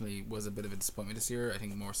 definitely was a bit of a disappointment this year. I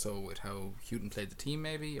think more so with how Houghton played the team.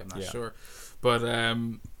 Maybe I'm not sure, but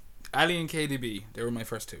Ali and KDB, they were my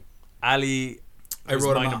first 2. Ali. I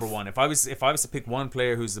wrote my number 1. If I was to pick one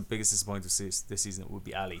player who's the biggest disappointment this season, it would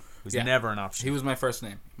be Ali. It was never an option. He was my first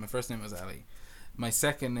name. My first name was Ali. My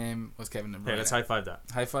second name was Kevin De Bruyne. Okay, let's high five that.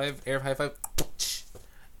 High five, air high five.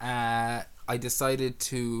 I decided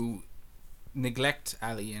to neglect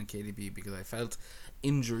Ali and KDB because I felt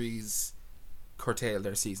injuries curtailed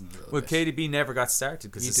their season a little bit. KDB never got started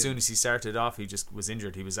because as soon as he started off, he just was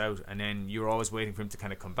injured. He was out, and then you were always waiting for him to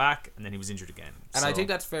kind of come back, and then he was injured again. And I think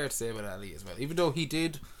that's fair to say about Ali as well. Even though he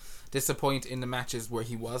did disappoint in the matches where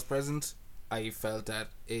he was present, I felt that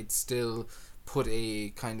it still put a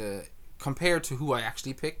kind of, compared to who I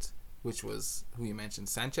actually picked, which was who you mentioned,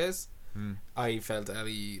 Sanchez, I felt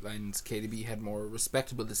Ali and KDB had more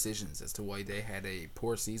respectable decisions as to why they had a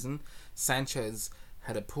poor season. Sanchez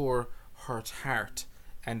had a poor hurt heart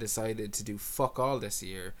and decided to do fuck all this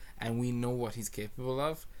year, and we know what he's capable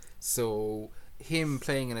of. So him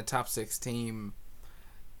playing in a top 6 team,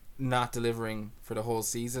 not delivering for the whole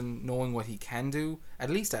season, knowing what he can do,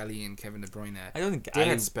 at least Ali and Kevin De Bruyne, I don't think they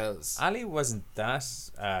had spells. Ali wasn't that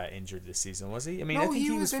injured this season, was he? I mean, no, I think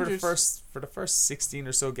he was for injured. the first 16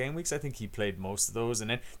 or so game weeks. I think he played most of those,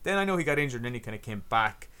 and then I know he got injured, and then he kind of came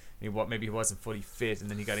back. Maybe he wasn't fully fit, and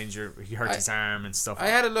then he got injured. He hurt his arm and stuff. I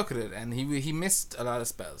had a look at it, and he missed a lot of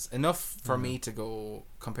spells. Enough for me to go,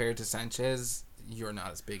 compared to Sanchez, you're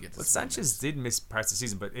not as big at this. Well, Sanchez did miss parts of the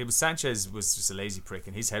season, but Sanchez was just a lazy prick,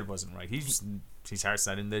 and his head wasn't right. His heart's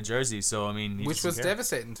not in the jersey, so I mean, which was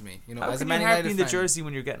devastating to me. How as can a Man your heart United be in the fan, jersey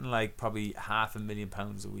when you're getting like probably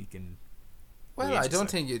 £500,000 a week in? Well, I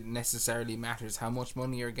don't think it necessarily matters how much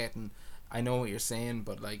money you're getting. I know what you're saying,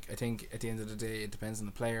 but like I think at the end of the day it depends on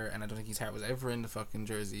the player, and I don't think his heart was ever in the fucking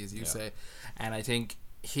jersey, as you say. And I think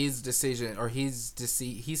his decision or his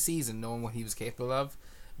season, knowing what he was capable of,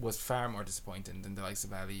 was far more disappointing than the likes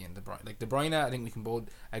of Ali and De Bruyne. Like De Bruyne, I think we can both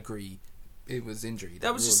agree it was injury.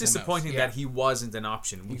 That was just disappointing that he wasn't an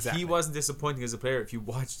option. Exactly. He wasn't disappointing as a player. If you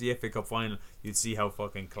watch the FA Cup final, you'd see how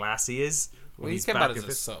fucking class he is. Well, he came on as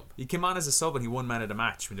a sub. He came on as a sub and he won man of the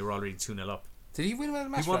match when they were already 2-0 up. Did he win man of the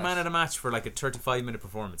match? He won man of the match for like a 35-minute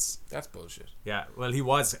performance. That's bullshit. Yeah, well, he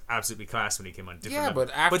was absolutely class when he came on. But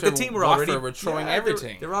after the team were Watford already were throwing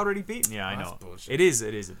everything. They're already beaten. Yeah, I That's know. bullshit. It is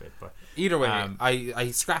a bit. But either way,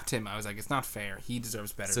 I scrapped him. I was like, it's not fair. He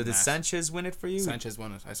deserves better. So did Sanchez win it for you? Sanchez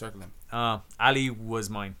won it. I circled him. Ali was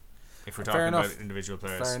mine. If we're talking about individual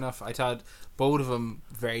players. Fair enough. I thought both of them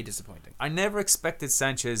very disappointing. I never expected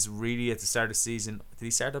Sanchez really at the start of the season. Did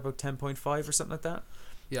he start about 10.5 or something like that?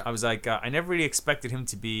 Yeah. I was like, I never really expected him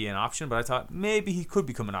to be an option, but I thought maybe he could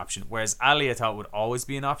become an option. Whereas Ali, I thought would always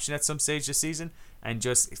be an option at some stage this season, and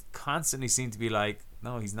just it constantly seemed to be like,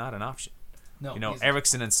 no, he's not an option. No,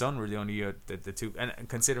 Eriksen and Son were the only the two, and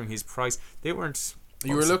considering his price, they weren't.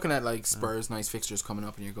 You were looking at like Spurs' nice fixtures coming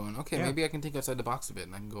up, and you're going, okay, maybe I can think outside the box a bit,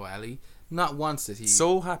 and I can go Ali. Not once did he.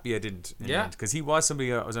 So happy I didn't. Because he was somebody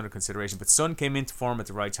that was under consideration, but Son came into form at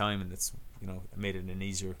the right time, and that's made it an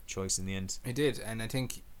easier choice in the end. He did, and I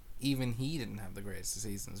think even he didn't have the greatest of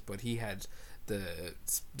seasons, but he had the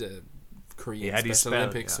Korean Special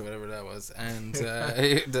Olympics or whatever that was, and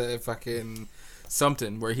the fucking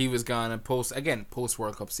something where he was gone and post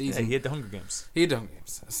World Cup season. Yeah, he had the Hunger Games.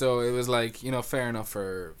 So it was like, fair enough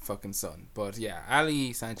for fucking Son. But yeah,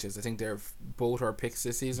 Ali, Sanchez, I think they're both our picks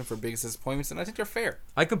this season for biggest disappointments, and I think they're fair.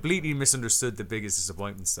 I completely misunderstood the biggest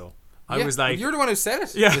disappointments though. I was like, you're the one who said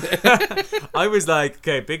it. Yeah. I was like,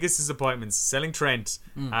 okay, biggest disappointments: selling Trent,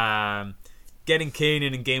 getting Kane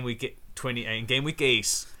in game week 20, in game week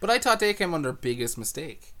 8. But I thought they came under biggest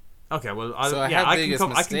mistake. Okay, well, I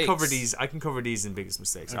can cover these. I can cover these in biggest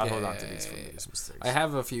mistakes. Okay, I'll hold on to these for biggest mistakes. I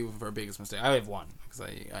have a few for biggest mistakes. I have one because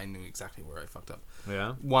I knew exactly where I fucked up.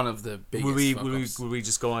 Yeah. One of the biggest. Will we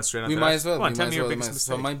just go on straight on? We might as well. Come on, tell me your biggest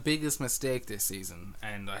mistake. So my biggest mistake this season,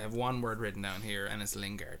 and I have one word written down here, and it's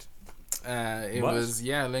Lingard. Was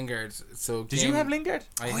Lingard. So did you have Lingard?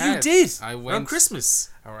 You did. I went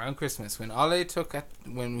around Christmas when Ole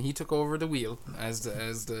when he took over the wheel, as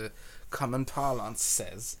the common parlance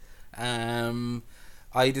says.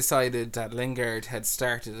 I decided that Lingard had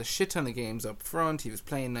started a shit ton of games up front. He was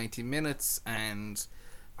playing 90 minutes, and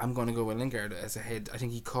I'm going to go with Lingard as a head. I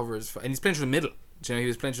think he covers, and he's playing through the middle. He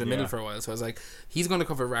was playing through the middle for a while, so I was like, he's going to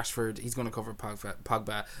cover Rashford, he's going to cover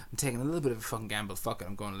Pogba. I'm taking a little bit of a fucking gamble. Fuck it,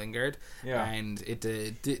 I'm going Lingard. Yeah. And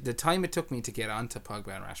the time it took me to get onto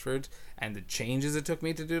Pogba and Rashford, and the changes it took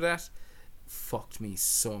me to do that, fucked me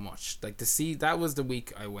so much. Like that was the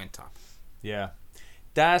week I went top. Yeah,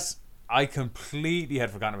 I completely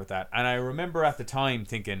had forgotten about that, and I remember at the time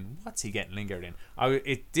thinking, "What's he getting Lingard in?"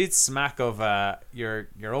 It did smack of you're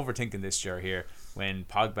overthinking this, Jar, here. When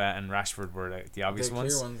Pogba and Rashford were the obvious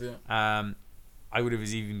ones. I would have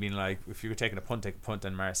even been like, if you were taking a punt, take a punt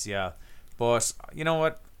on Martial. But you know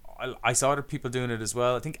what? I saw other people doing it as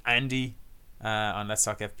well. I think Andy on Let's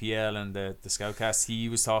Talk FPL and the Scoutcast, he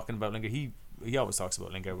was talking about Lingard. He always talks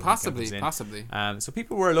about Lingard. Possibly. So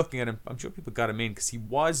people were looking at him. I'm sure people got him in because he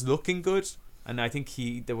was looking good. And I think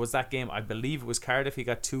there was that game, I believe it was Cardiff, he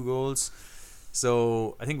got 2 goals.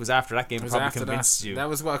 So I think it was after that game probably convinced you. That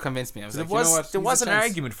was what convinced me. I was like, there was an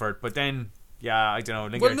argument for it, but then I don't know.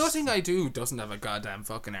 Lingard, well, nothing I do doesn't have a goddamn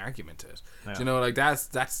fucking argument to it. Yeah. Do you know,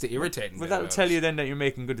 that's the irritating. Well, that'll tell you then that you're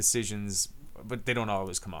making good decisions, but they don't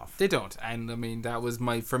always come off. They don't, and I mean that was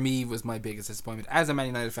my biggest disappointment as a Man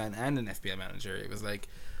United fan and an FPL manager. It was like,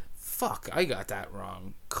 fuck, I got that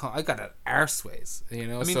wrong. I got that arseways,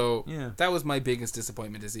 that was my biggest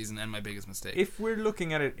disappointment this season and my biggest mistake. If we're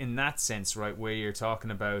looking at it in that sense, right, where you're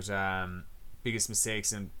talking about biggest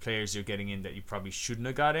mistakes and players you're getting in that you probably shouldn't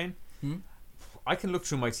have got in, I can look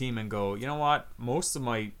through my team and go, you know what, most of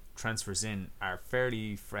my transfers in are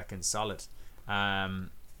fairly freckin' solid. And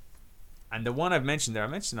the one I mentioned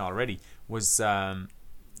already, was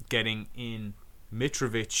getting in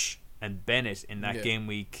Mitrovic and Bennett in that game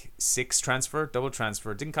week 6 double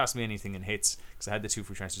transfer. It didn't cost me anything in hits because I had the 2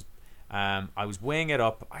 free transfers. I was weighing it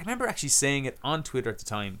up. I remember actually saying it on Twitter at the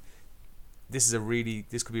time. This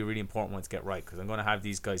could be a really important one to get right because I'm going to have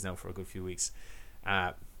these guys now for a good few weeks.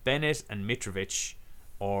 Bennett and Mitrovic,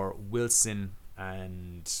 or Wilson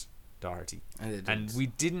and Doherty. And we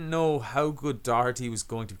didn't know how good Doherty was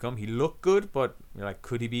going to become. He looked good, but we're like,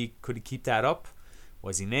 could he keep that up?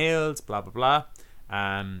 Was he nailed? Blah blah blah.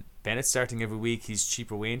 Bennett starting every week, he's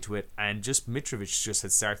cheaper way into it, and just Mitrovic just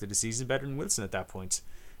had started the season better than Wilson at that point.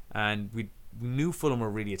 And we knew Fulham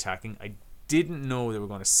were really attacking. I didn't know they were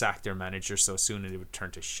going to sack their manager so soon and it would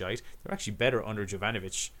turn to shite. They were actually better under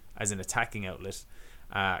Jovanovic as an attacking outlet.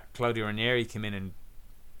 Claudio Ranieri came in, and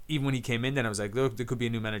even when he came in, then I was like, look, there could be a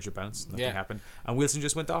new manager bounce. Nothing happened. And Wilson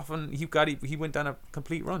just went off, and he went on a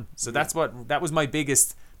complete run. So that was my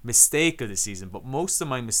biggest mistake of the season. But most of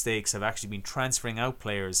my mistakes have actually been transferring out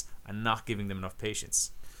players and not giving them enough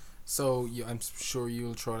patience. So I'm sure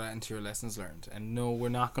you'll throw that into your lessons learned. And no, we're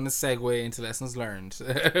not going to segue into lessons learned.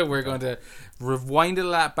 We're going to rewind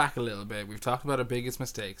it back a little bit. We've talked about our biggest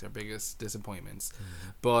mistakes, our biggest disappointments.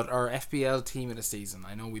 But our FPL team of the season,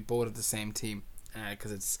 I know we both have the same team,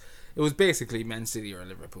 because it was basically Man City or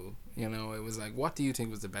Liverpool. You know, it was like, what do you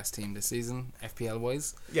think was the best team this season, FPL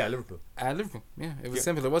wise? Yeah, Liverpool. Liverpool. Yeah, it was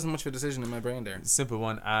simple. There wasn't much of a decision in my brain there. Simple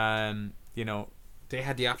one. You know, they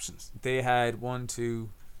had the options. They had one,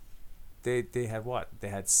 two. They had what? They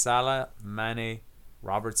had Salah, Mane,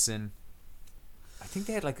 Robertson. I think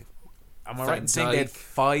they had like. Am I right in saying they had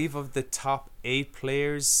 5 of the top 8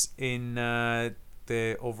 players in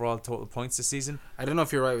the overall total points this season? I don't know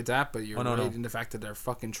if you're right with that, but you're right in the fact that their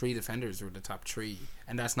fucking 3 defenders were the top 3,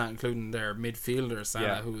 and that's not including their midfielder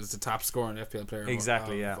Salah, who was the top scoring FPL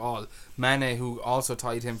player of all. Mane, who also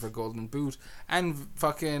tied him for Golden Boot, and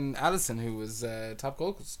fucking Alisson, who was top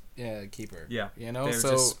goal keeper. Yeah, you know, they were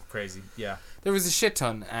just crazy. Yeah, there was a shit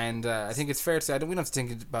ton, and I think it's fair to say we don't have to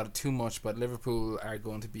think about it too much, but Liverpool are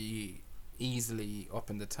going to be easily up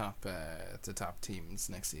in the top teams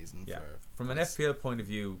next season. Yeah. From an FPL point of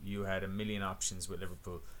view, you had a million options with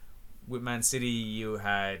Liverpool. With Man City, you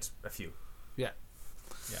had a few. Yeah.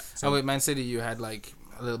 So with Man City, you had like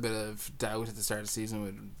a little bit of doubt at the start of the season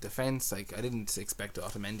with defence. Like, I didn't expect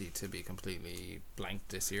Otamendi to be completely blank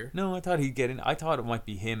this year. No, I thought he'd get in. I thought it might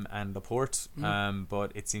be him and Laporte,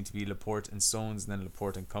 but it seemed to be Laporte and Stones, and then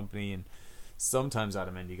Laporte and company, and sometimes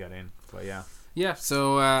Otamendi got in. But yeah. Yeah,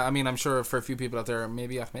 so I mean, I'm sure for a few people out there,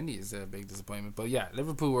 maybe Otamendi is a big disappointment. But yeah,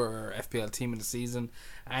 Liverpool were our FPL team of the season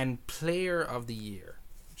and player of the year,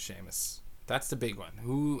 Seamus. That's the big one.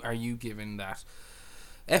 Who are you giving that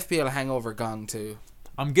FPL hangover gone to?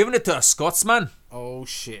 I'm giving it to a Scotsman. Oh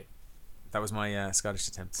shit! That was my Scottish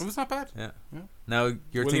attempt. It was not bad. Yeah. Now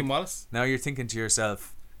William Wallace. Now you're thinking to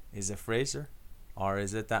yourself, is it Fraser? Or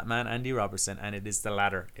is it that man Andy Robertson? And it is the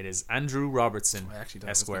latter. It is Andrew Robertson. I actually thought it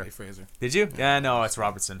was going to be Fraser. Did you? Yeah, no, it's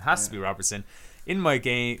Robertson. Has to be Robertson. In my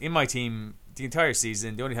team, the entire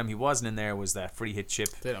season, the only time he wasn't in there was that free hit chip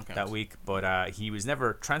that week. But he was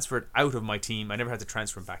never transferred out of my team. I never had to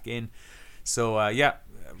transfer him back in. So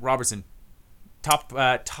Robertson,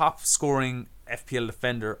 top scoring FPL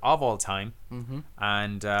defender of all time,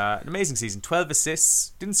 and an amazing season. 12 assists.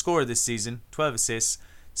 Didn't score this season. 12 assists.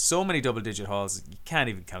 So many double-digit hauls, you can't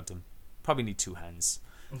even count them. Probably need 2 hands.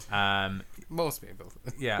 Most people,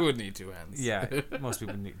 would need 2 hands. Yeah, most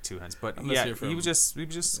people need 2 hands. But he was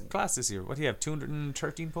just class this year. What do you have?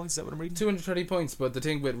 213 points. Is that what I'm reading? 230 points. But the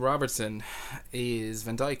thing with Robertson is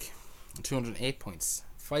Van Dijk, 208 points,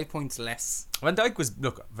 5 points less. Van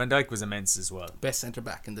Dijk was immense as well. Best centre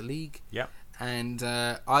back in the league. Yeah. And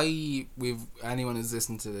anyone who's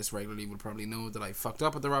listened to this regularly will probably know that I fucked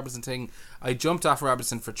up with the Robertson thing. I jumped off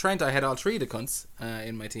Robertson for Trent. I had all 3 of the cunts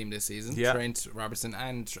in my team this season. Yeah. Trent, Robertson,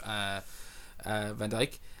 and Van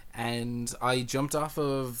Dijk. And I jumped off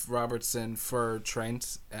of Robertson for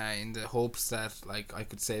Trent in the hopes that like I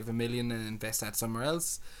could save $1 million and invest that somewhere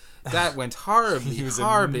else. That went horribly. He was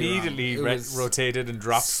horribly immediately rotated and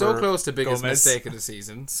dropped. So close to biggest mistake of the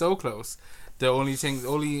season. So close. The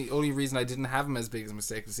only reason I didn't have him as big as a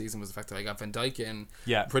mistake of the season was the fact that I got Van Dijk in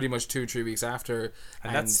pretty much 2-3 weeks after.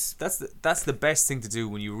 And that's the best thing to do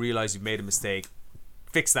when you realise you've made a mistake.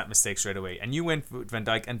 Fix that mistake straight away. And you went with Van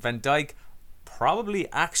Dijk, and Van Dijk probably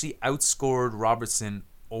actually outscored Robertson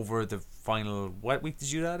over the final. What week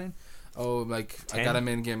did you do that in? Oh, like 10? I got him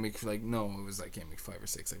in game week no, it was like game week 5 or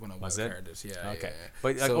 6, like when I was carded it. Yeah, okay. Yeah.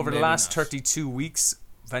 But like over the last 32 weeks,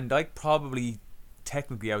 Van Dijk probably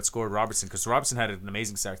technically outscored Robertson, because Robertson had an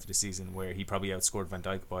amazing start to the season where he probably outscored Van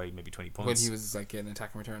Dijk by maybe 20 points. When he was like getting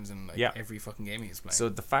attacking returns in every fucking game he was playing. So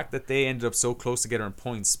the fact that they ended up so close together in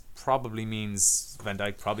points probably means Van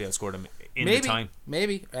Dijk probably outscored him in the time.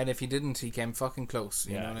 Maybe, and if he didn't, he came fucking close.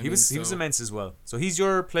 You know what I mean? He was immense as well. So he's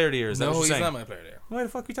your player of the year. Is that what you're saying? No, he's not my player of the year. Why the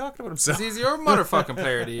fuck are we talking about himself? He's your motherfucking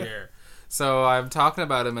player of the year. So I'm talking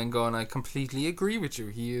about him and going, I completely agree with you.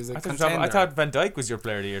 He is a contender. I thought Van Dijk was your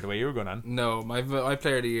player of the year the way you were going on. No, my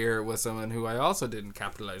player of the year was someone who I also didn't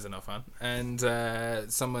capitalise enough on, and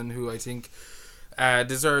someone who I think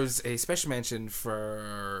deserves a special mention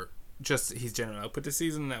for just his general output this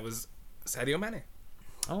season. That was Sadio Mane,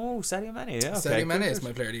 Oh, Sadio Mane. Yeah, okay. Sadio Mane Good, is good.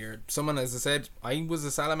 my player of the year. Someone, as I said, I was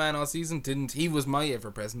a Salah man all season. He was my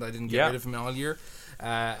ever present. I didn't get rid of him all year,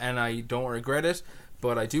 and I don't regret it.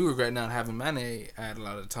 But I do regret not having Mane at a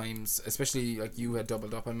lot of times, especially like you had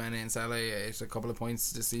doubled up on Mane and Salah at a couple of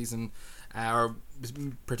points this season, or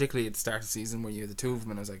particularly at the start of the season where you had the two of them,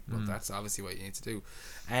 and I was like, well, that's obviously what you need to do.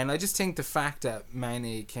 And I just think the fact that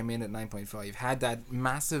Mane came in at 9.5 had that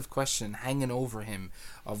massive question hanging over him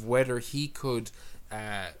of whether he could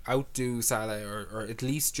outdo Salah or at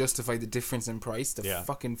least justify the difference in price.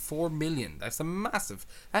 Fucking 4 million. That's a massive.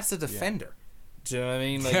 That's a defender. Do you know what I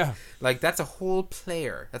mean? Like that's a whole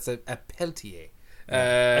player. That's a Peltier.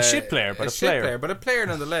 A shit player, but a player. But a player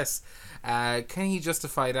nonetheless. Can he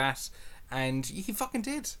justify that? And he fucking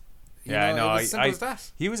did. You know, it was as simple as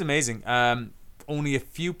that. He was amazing. Only a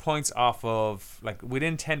few points off of, like,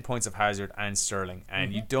 within 10 points of Hazard and Sterling,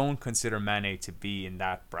 and you don't consider Mane to be in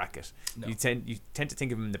that bracket. No. You tend to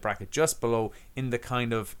think of him in the bracket just below, in the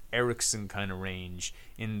kind of Eriksen kind of range,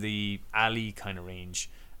 in the Ali kind of range.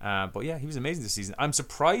 But yeah, he was amazing this season. I'm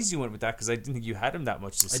surprised you went with that because I didn't think you had him that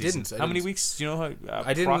much this season. How many weeks? Do you know how?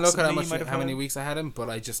 I didn't look at how many weeks I had him, but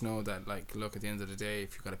I just know that, like, look, at the end of the day,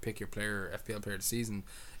 if you've got to pick your player, FPL player of the season,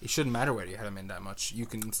 it shouldn't matter whether you had him in that much. You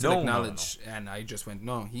can still acknowledge. No. And I just went,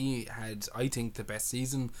 no, he had, I think, the best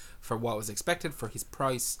season for what was expected for his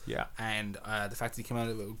price. Yeah. And the fact that he came out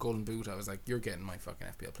of it with Golden Boot, I was like, you're getting my fucking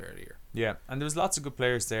FPL player of the year. Yeah, and there was lots of good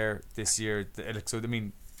players there this year. So I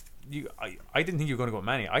mean, I didn't think you were going to go with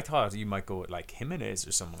Mane. I thought you might go with like Jimenez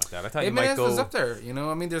or something like that. I thought Jimenez you might go. was up there. You know,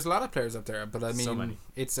 I mean, there's a lot of players up there, but I mean,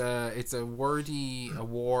 it's a worthy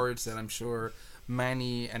award that I'm sure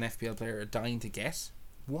Mane, an FPL player, are dying to get.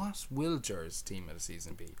 What will Jer's team of the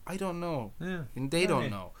season be? I don't know. Yeah, and they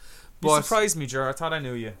don't know. But you surprised me, Jer. I thought I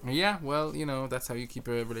knew you. Yeah, well, you know, that's how you keep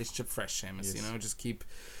a relationship fresh, Seamus. Yes. You know, just keep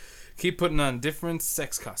putting on different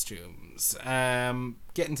sex costumes.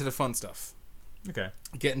 Get into the fun stuff. Okay.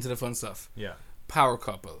 Get into the fun stuff. Yeah. Power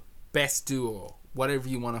couple, best duo, whatever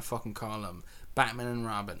you want to fucking call them. Batman and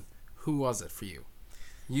Robin. Who was it for you?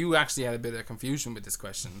 You actually had a bit of confusion with this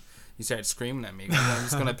question. You started screaming at me. I'm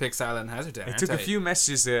just going to pick Salah and Hazard down. It took a few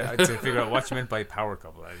messages to figure out what you meant by power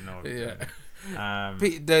couple. I didn't know. Yeah.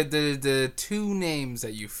 The two names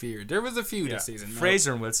that you feared. There was a few this season.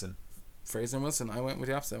 Fraser and Wilson. Fraser and Wilson. I went with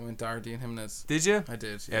the opposite. I went Doherty and Jimenez. Did you? I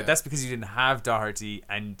did. Yeah, that's because you didn't have Doherty,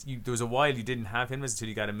 and there was a while you didn't have Jimenez until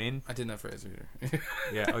you got him in. I didn't have Fraser either.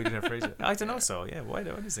 Yeah, you didn't have Fraser. I don't know. So yeah, why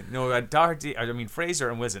do you think? No, Doherty. I mean Fraser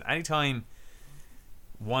and Wilson. Anytime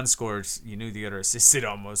one scored, you knew the other assisted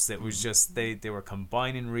almost. It was just they were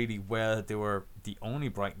combining really well. They were the only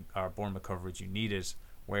Brighton or Bournemouth coverage you needed.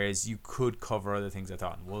 Whereas you could cover other things. I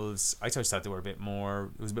thought in Wolves, I just thought they were a bit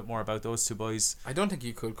more. It was a bit more about those two boys. I don't think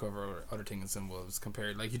you could cover other things in Wolves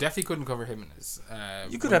compared. Like you definitely couldn't cover Jimenez.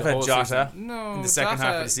 You could have had Jota in the second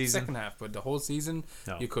half of the season. Second half, but the whole season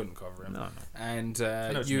you couldn't cover him. No. And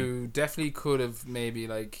you definitely could have maybe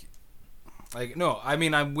no. I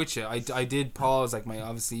mean, I'm with you. I did pause. Like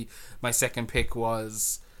my second pick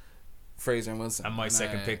was Fraser and Wilson. And my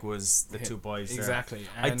second pick was the two boys there. Exactly.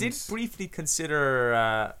 I did briefly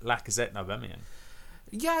consider Lacazette and Aubameyang.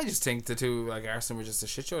 Yeah, I just think the two, like, Arsenal were just a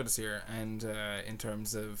shit show this year. And in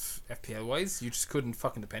terms of FPL wise, you just couldn't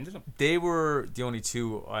fucking depend on them. They were the only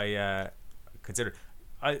two I considered.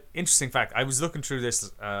 Interesting fact, I was looking through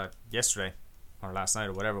this yesterday or last night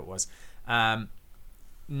or whatever it was.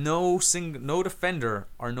 No defender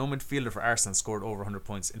or no midfielder for Arsenal scored over 100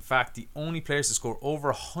 points. In fact, the only players to score over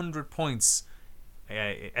 100 points,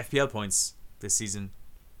 FPL points this season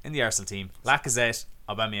in the Arsenal team, Lacazette,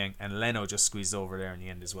 Aubameyang, and Leno just squeezed over there in the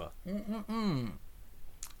end as well.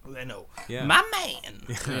 Leno, yeah. My man.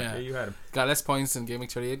 Yeah, you had him. Got less points than Game Week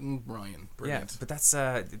 38 and Ryan. Brilliant. Yeah, but that's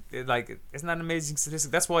isn't that an amazing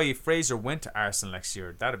statistic? That's why if Fraser went to Arsenal next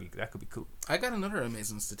year, that could be cool. I got another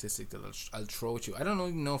amazing statistic that I'll throw at you. I don't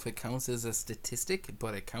even know if it counts as a statistic,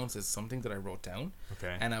 but it counts as something that I wrote down.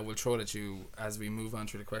 Okay. And I will throw it at you as we move on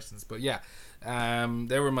through the questions. But yeah,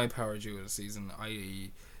 they were my power duo of the season. I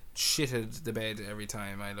shitted the bed every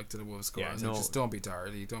time I looked at the Wolves score. Yeah, no. Just don't be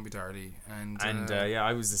Doherty. And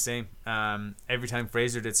I was the same. Every time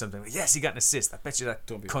Fraser did something, yes, he got an assist. I bet you that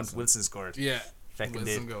cunt Wilson scored. Yeah, fucking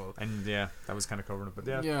did. Goal. And yeah, that was kind of covering it.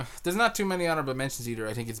 But yeah, there's not too many honorable mentions either.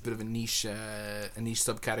 I think it's a bit of a niche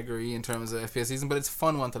subcategory in terms of FPL season, but it's a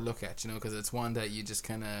fun one to look at, because it's one that you just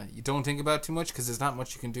kind of you don't think about too much because there's not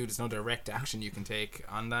much you can do. There's no direct action you can take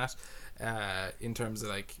on that in terms of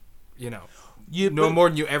like. More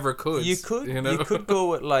than you ever could. You could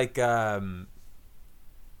go with like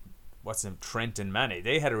what's him, Trent and Mane.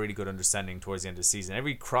 They had a really good understanding towards the end of the season.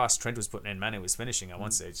 Every cross Trent was putting in, Mane was finishing at one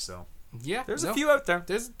stage. So Yeah, There's a few out there.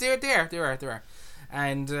 There are.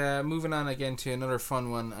 And moving on again to another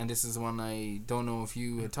fun one, and this is one I don't know if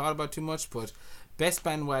you had thought about too much, but best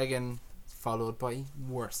bandwagon followed by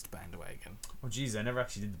worst bandwagon. Oh jeez, I never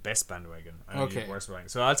actually did the best bandwagon. I only Okay. did worst bandwagon.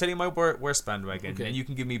 So I'll tell you my worst bandwagon, Okay. and you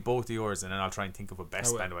can give me both of yours, and then I'll try and think of a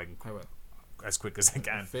best bandwagon I will. as quick as I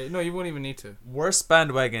can. No, you won't even need to. Worst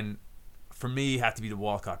bandwagon for me had to be the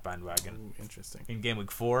Walcott bandwagon. Ooh, interesting. In game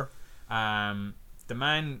week 4. The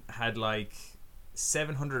man had like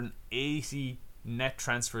 780 net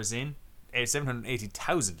transfers in.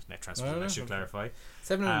 780,000 net transfers in, I should clarify.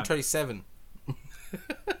 737.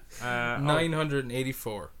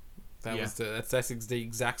 984. Was that's the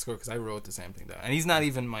exact score because I wrote the same thing down, and he's not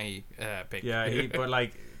even my pick. Yeah, but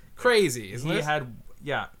like crazy, isn't it?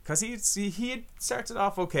 Because he had started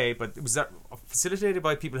off okay, but it was facilitated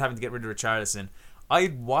by people having to get rid of Richarlison. I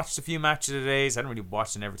watched a few matches of the days. I hadn't really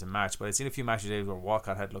watched an Everton match, but I'd seen a few matches of the days where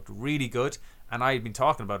Walcott had looked really good, and I had been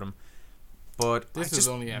talking about him. But I just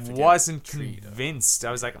wasn't convinced.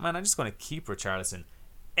 I was like, man, I'm just going to keep Richarlison.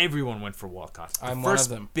 Everyone went for Walcott. I'm first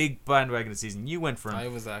one of them. Big bandwagon of the season. You went for him. I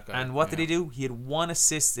was that guy. And what did he do? He had 1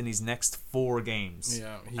 assist in his next 4 games.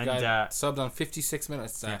 Yeah, he got subbed on 56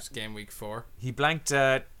 minutes that game week 4. He blanked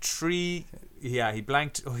 3. Yeah, he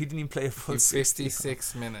blanked. Oh, he didn't even play a full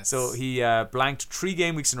 56 minutes. So he blanked 3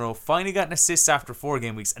 game weeks in a row. Finally got an assist after 4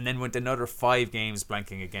 game weeks, and then went another 5 games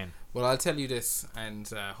blanking again. Well, I'll tell you this, and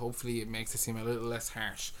hopefully it makes it seem a little less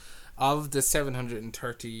harsh. Of the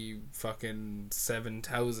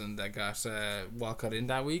 737,000 that got Walcott in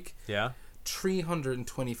that week,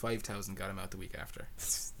 325,000 got him out the week after.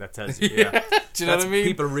 That tells you, yeah. Do you know what I mean?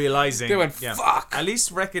 People realizing they went, fuck. At least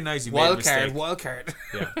recognize you made a mistake. Wildcard.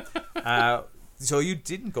 Yeah. So you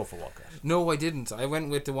didn't go for Walcott? No, I didn't. I went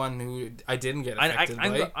with the one who I didn't get affected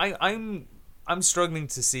by. I'm struggling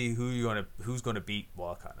to see who's gonna beat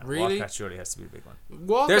Walcott. Now. Really? Walcott surely has to be the big one.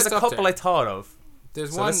 Walcott's There's a couple I thought of.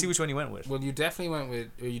 There's so one. Let's see which one you went with. Well, you definitely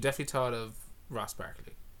thought of Ross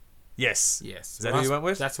Barkley. Yes. Is that who you went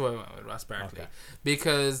with? That's who I went with, Ross Barkley. Okay.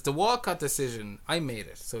 Because the Walcott decision, I made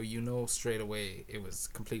it, so you know straight away it was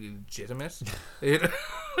completely legitimate.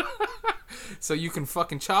 So you can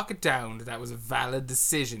fucking chalk it down that was a valid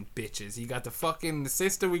decision, bitches. He got the fucking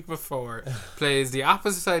assist the week before, plays the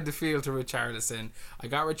opposite side of the field to Richarlison. I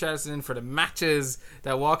got Richarlison in for the matches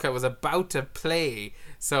that Walcott was about to play,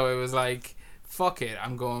 so it was like, fuck it,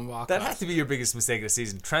 I'm going Walcott. That had to be your biggest mistake of the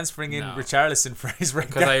season, transferring in Richarlison for his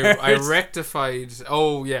record. Because I rectified.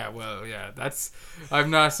 Oh yeah, well yeah, that's. I'm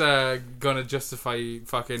not gonna justify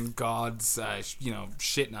fucking God's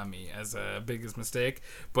shitting on me as a biggest mistake,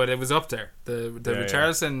 but it was up there. The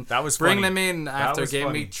Richarlison that was bringing funny. him in after game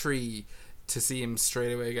funny. week 3 to see him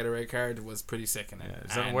straight away get a red card was pretty sickening. Yeah,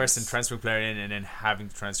 it's nothing worse than transferring a player in and then having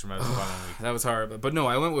to transfer him out the following week. That was horrible. But no,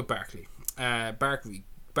 I went with Barkley. Barkley.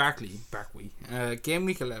 Game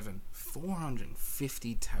week 11,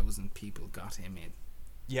 450,000 people got him in.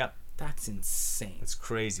 Yeah. That's insane. It's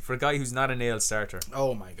crazy. For a guy who's not a nailed starter.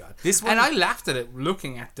 Oh my god. This one, and I laughed at it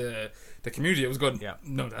looking at the community. It was good. Yeah.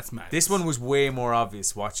 No, that's mad. This one was way more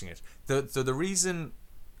obvious watching it. The reason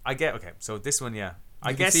I get... Okay, so this one, yeah.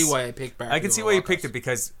 I can see why I picked Barkley. I can see why you picked it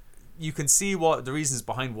because you can see what the reasons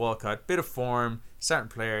behind Walcott. Bit of form, starting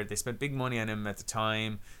player. They spent big money on him at the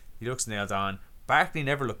time. He looks nailed on. Barkley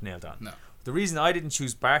never looked nailed on. No. The reason I didn't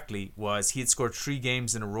choose Barkley was he had scored 3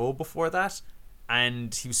 games in a row before that,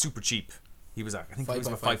 and he was super cheap. He was, I think, he was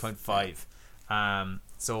about 5.5.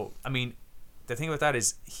 So, I mean, the thing about that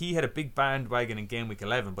is he had a big bandwagon in game week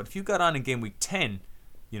 11, but if you got on in game week 10,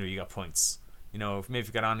 you got points. If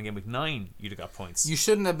you got on in game week 9, you'd have got points. You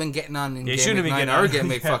shouldn't have been getting on in game week 9 or game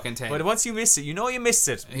week fucking 10. But once you miss it, you missed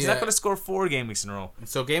it. He's not going to score 4 game weeks in a row.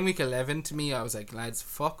 So game week 11, to me, I was like, lads,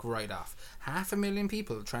 fuck right off. 500,000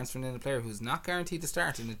 people transferring in a player who's not guaranteed to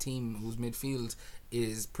start in a team whose midfield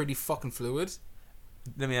is pretty fucking fluid.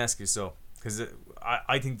 Let me ask you because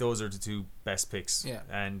I think those are the 2 best picks. Yeah.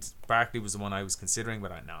 And Barkley was the one I was considering,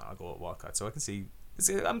 but I'll go with Walcott. So I can see.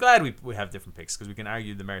 I'm glad we have different picks because we can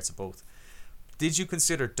argue the merits of both. Did you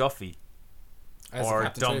consider Duffy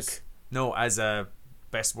or Dunk? Choice? No, as a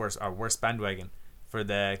worst bandwagon for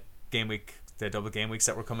the double game weeks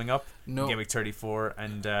that were coming up. No. Game week 34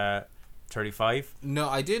 and 35. No,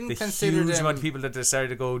 I didn't consider the huge them amount of people that decided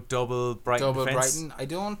to go double Brighton defense. I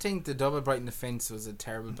don't think the double Brighton defense was a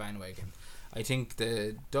terrible bandwagon. I think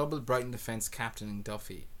the double Brighton defense captaining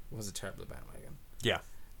Duffy was a terrible bandwagon. Yeah.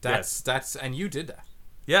 That's and you did that.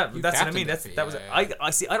 Yeah, you that's what I mean. Duffy, that was.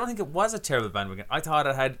 I see. I don't think it was a terrible bandwagon. I thought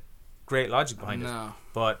it had great logic behind it.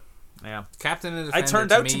 But yeah, captain and defender. I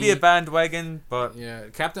turned out to be a bandwagon, but yeah,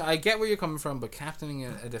 captain. I get where you're coming from, but captaining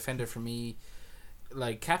a defender for me,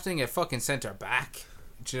 like captaining a fucking centre back.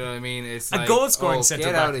 Do you know what I mean? It's a like, goal scoring get centre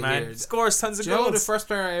out back, of man. here. Scores tons of Do you know who the goals. first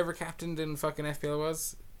player I ever captained in fucking FPL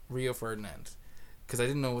was? Rio Ferdinand. Because I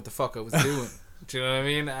didn't know what the fuck I was doing. Do you know what I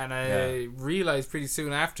mean? And I realised pretty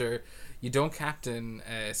soon after, you don't captain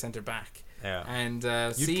a centre back. Yeah. And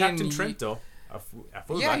You'd captain Trent though. A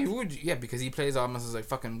full yeah, back. you would. Yeah, because he plays almost as a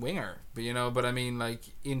fucking winger. But but I mean, like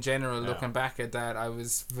in general, looking back at that, I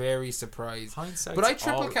was very surprised. Hindsight's But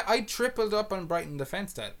I tripled up on Brighton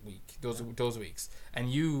defence that week. Those weeks, and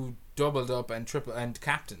you doubled up and triple and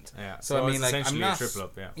captained. Yeah. So I mean, like essentially I'm not a triple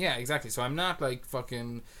up. Yeah. Yeah, exactly. So I'm not like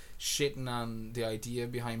fucking shitting on the idea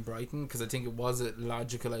behind Brighton because I think it was a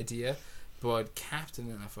logical idea. But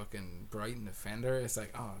captaining a fucking Brighton defender, it's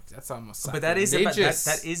like, oh, that's almost. But that is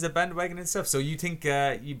that is a bandwagon in itself. So you think,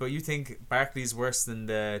 you think Barkley's worse than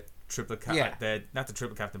the triple captain? Not the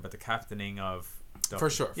triple captain, but the captaining of. Duffy. For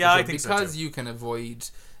sure. I think because so you can avoid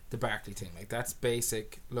the Barkley thing. Like that's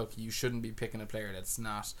basic. Look, you shouldn't be picking a player that's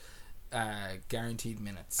not guaranteed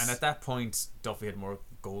minutes. And at that point, Duffy had more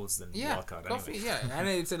goals than Walcott. Duffy, anyway. yeah, and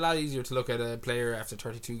it's a lot easier to look at a player after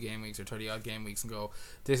 32 game weeks or 30 odd game weeks and go,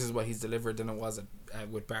 this is what he's delivered than it was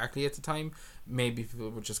with Barkley at the time. Maybe people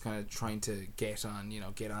were just kind of trying to get on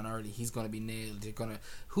early. He's going to be nailed.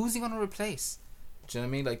 Who's he going to replace? Do you know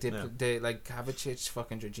what I mean? Like they like Kovacic,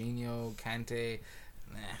 fucking Jorginho, Kante.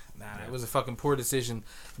 Nah, it was a fucking poor decision.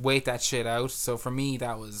 Wait that shit out. So for me,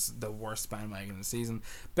 that was the worst bandwagon of the season.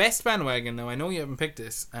 Best bandwagon, now I know you haven't picked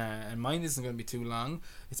this, and mine isn't going to be too long.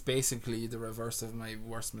 It's basically the reverse of my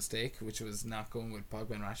worst mistake, which was not going with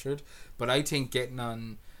Pogba and Rashford. But I think getting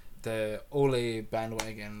on the Ole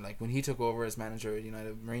bandwagon, like when he took over as manager at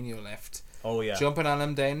United, Mourinho left. Oh yeah. Jumping on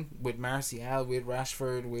him then with Martial, with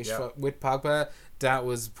Rashford, with Pogba, that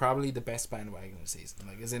was probably the best bandwagon of the season.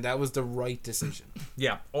 Like, as in that was the right decision.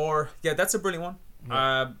 Yeah. That's a brilliant one.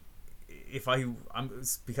 Yeah.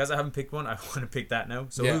 Because I haven't picked one, I want to pick that now.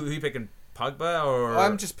 So who are you picking? Pogba or?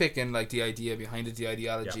 I'm just picking like the idea behind it, the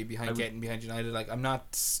ideology behind getting behind United. Like I'm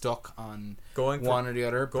not stuck on one or the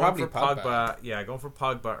other. Probably for Pogba. Yeah, going for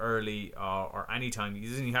Pogba early or any time. You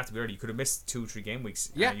didn't even have to be early. You could have missed 2-3 game weeks.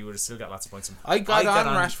 Yeah, you would have still got lots of points. I got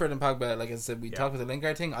on Rashford and Pogba. Like I said, we talked about the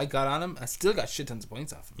Lingard thing. I got on him. I still got shit tons of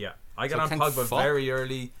points off him. Yeah, I got on Pogba very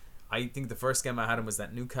early. I think the first game I had him was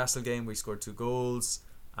that Newcastle game where he scored 2 goals.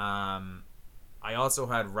 I also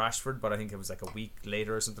had Rashford, but I think it was like a week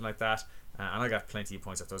later or something like that. And I got plenty of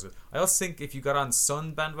points off those. I also think if you got on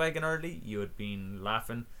Son bandwagon early, you had been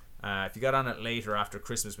laughing. If you got on it later after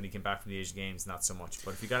Christmas when he came back from the Asian Games, not so much.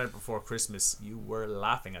 But if you got it before Christmas, you were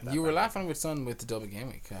laughing at that. You were laughing with Son with the double game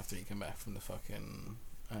week after he came back from the fucking...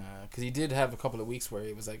 Because he did have a couple of weeks where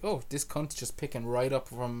he was like, oh, this cunt's just picking right up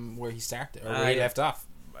from where he started, or where he left off.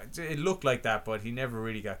 It looked like that, but he never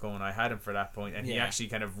really got going. I had him for that point, and he actually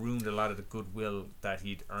kind of ruined a lot of the goodwill that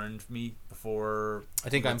he'd earned me before. I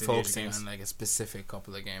think I'm focusing on like a specific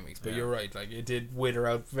couple of game weeks, but you're right. Like it did wither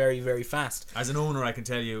out very, very fast. As an owner, I can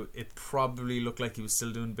tell you, it probably looked like he was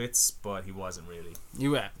still doing bits, but he wasn't really.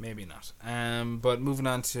 Maybe not. But moving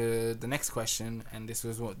on to the next question, and this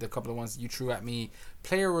was the couple of ones you threw at me.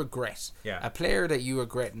 Player regret. Yeah. A player that you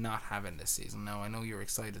regret not having this season. Now I know you're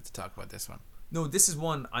excited to talk about this one. No, this is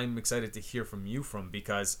one I'm excited to hear from you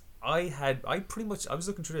because I was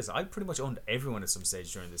looking through this. I pretty much owned everyone at some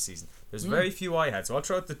stage during this season. There's very few I had, so I'll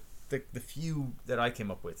throw out the few that I came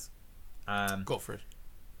up with. Go for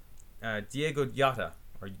it. Diego Jota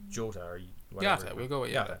or Jota or whatever. Jota, we'll go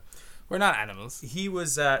with Jota. We're not animals. He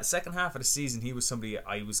was second half of the season. He was somebody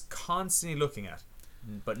I was constantly looking at,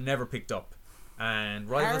 but never picked up. And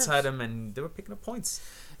rivals had him, and they were picking up points.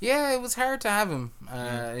 Yeah, it was hard to have him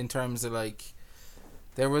in terms of like.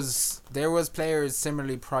 There was players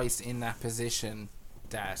similarly priced in that position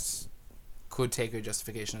that could take your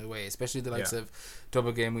justification away, especially the likes of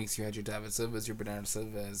double game weeks. You had your David Silvas, your Bernardo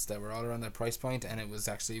Silvas that were all around that price point, and it was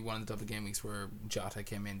actually one of the double game weeks where Jota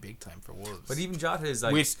came in big time for Wolves. But even Jota is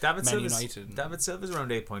like David Silva's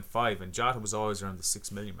around 8.5, and Jota was always around the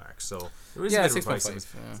 6 million mark. So there is a bit of a price.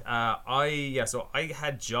 6.5. So I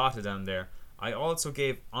had Jota down there. I also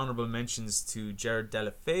gave honourable mentions to Jared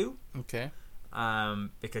Deulofeu. Okay.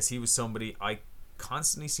 Because he was somebody I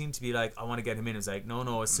constantly seemed to be like, I want to get him in. It was like,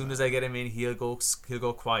 no, as soon as I get him in, he'll go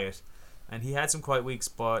quiet. And he had some quiet weeks,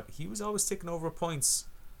 but he was always ticking over points.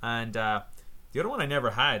 And the other one I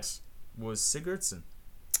never had was Sigurdsson,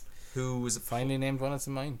 who was finally named one of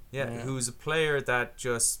mine. Yeah, who was a player that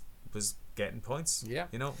just was getting points. Yeah,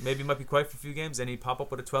 maybe he might be quiet for a few games, and he'd pop up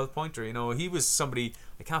with a 12-pointer. He was somebody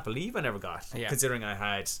I can't believe I never got, considering I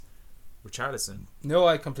had Richarlison. No,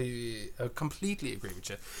 I completely agree with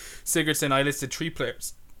you. Sigurdsson, I listed 3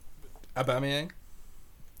 players: Aubameyang,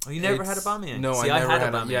 Oh, you never had Aubameyang? No, See, I never had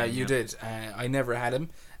him. Aubameyang. Yeah, you did. I never had him,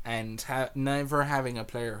 and never having a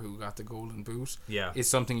player who got the golden boot is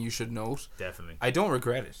something you should note. Definitely. I don't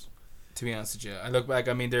regret it, to be honest with you. I look back,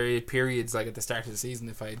 I mean, there are periods like at the start of the season,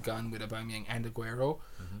 if I had gone with Aubameyang and Aguero,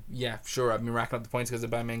 yeah, sure, I've been racking up the points because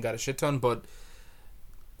Aubameyang got a shit ton, but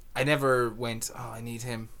I never went, I need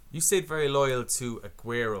him. You stayed very loyal to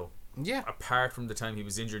Aguero. Yeah. Apart from the time he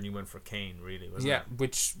was injured and you went for Kane, really, wasn't it?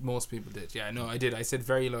 Which most people did. Yeah, no, I did. I said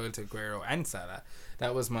very loyal to Aguero and Salah.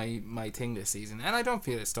 That was my thing this season. And I don't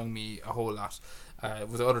feel it stung me a whole lot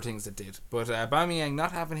with other things that did. But Aubameyang,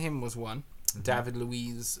 not having him was one. David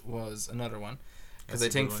Luiz was another one. Because I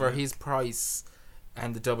think for his price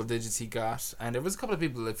and the double digits he got, and there was a couple of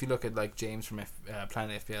people, if you look at like James from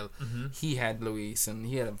Planet FPL, he had Luis and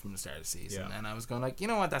he had him from the start of the season, and I was going like, you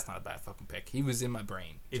know what, that's not a bad fucking pick. He was in my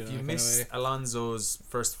brain. If you missed Alonso's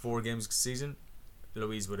first 4 games of the season,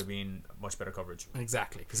 Luis would have been much better coverage.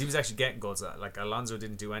 Exactly, because he was actually getting goals. Like Alonso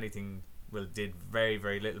didn't do anything. Well, did very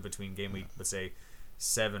very little between game week, let's say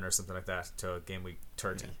 7 or something like that, to game week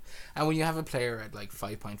 30. Yeah. And when you have a player at like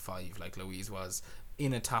 5.5 like Luis was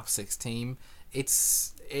in a top 6 team,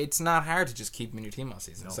 it's not hard to just keep him in your team all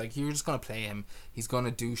season. It's like you're just going to play him. He's going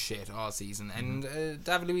to do shit all season. And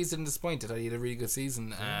David Luiz didn't disappoint. He had a really good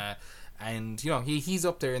season. And you know he's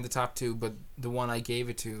up there in the top 2. But the one I gave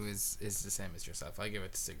it to is the same as yourself. I gave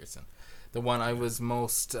it to Sigurdsson. The one I was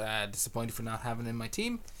most disappointed for not having in my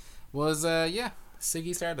team was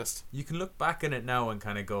Siggy Stardust. You can look back on it now and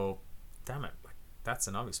kind of go, damn it. That's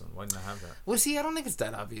an obvious one. Why didn't I have that? Well, see, I don't think it's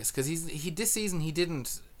that obvious because this season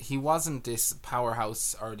he wasn't this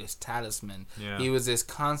powerhouse or this talisman. Yeah. He was this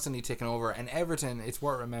constantly ticking over, and Everton, it's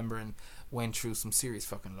worth remembering, went through some serious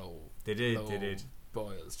fucking low. They did.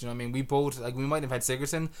 Boils. Do you know what I mean? We both we might have had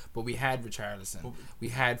Sigurdsson, but we had Richarlison. We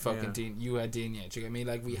had fucking Dean. You had Digne. Do you get me?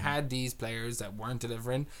 Like we had these players that weren't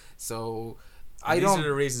delivering. So. These are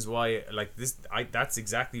the reasons why, like this. That's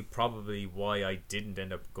exactly probably why I didn't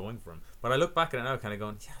end up going for him. But I look back at it now, kind of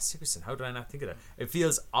going, yeah, Sigurdsson. How did I not think of that? It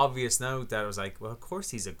feels obvious now that I was like, well, of course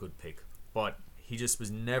he's a good pick, but he just was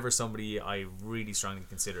never somebody I really strongly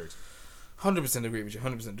considered. 100% agree with you.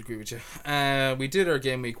 100% agree with you. We did our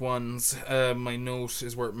game week ones. My note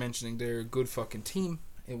is worth mentioning. They're a good fucking team.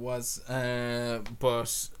 It was,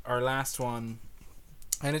 but our last one.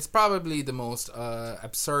 And it's probably the most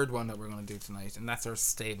absurd one that we're going to do tonight, and that's our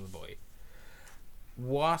stable boy.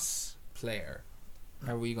 What player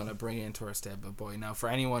are we going to bring into our stable boy? Now, for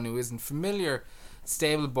anyone who isn't familiar,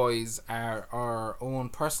 stable boys are our own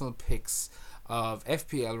personal picks of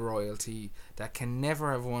FPL royalty that can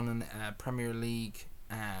never have won a Premier League.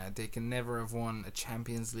 They can never have won a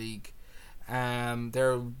Champions League.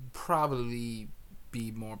 There'll probably be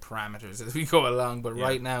more parameters as we go along, but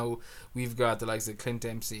right now we've got the likes of Clint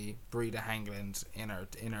Dempsey, Breda Hangland in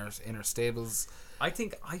our stables. I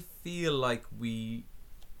feel like we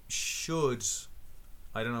should,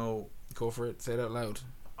 I don't know, go for it, say it out loud.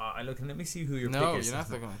 Let me see who your pick is. You're not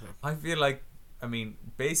looking at it. I feel like, I mean,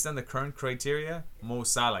 based on the current criteria, Mo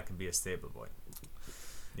Salah can be a stable boy.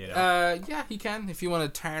 You know? Yeah, he can if you want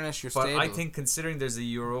to tarnish your but stable. I think considering there's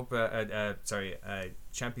a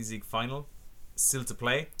Champions League final still to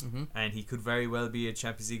play, and he could very well be a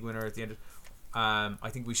Champions League winner at the end. I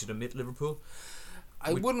think we should omit Liverpool.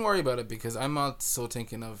 I wouldn't worry about it because I'm also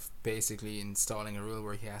thinking of basically installing a rule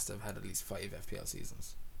where he has to have had at least 5 FPL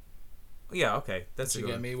seasons. Yeah, okay, that's you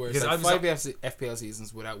get me. Where because it's like 5 FPL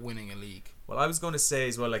seasons without winning a league. Well, I was going to say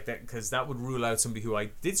as well, like that, because that would rule out somebody who I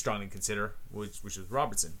did strongly consider, which was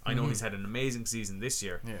Robertson. I know he's had an amazing season this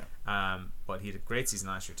year. Yeah. But he had a great season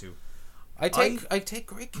last year too. I take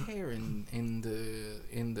great care in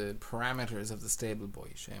the parameters of the stable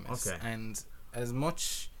boy, Seamus. Okay. And as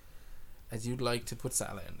much as you'd like to put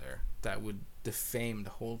Salah in there, that would defame the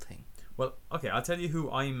whole thing. Well, okay, I'll tell you who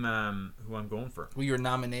I'm going for. Well, your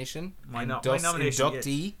nomination, my nomination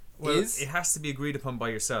inductee is. It has to be agreed upon by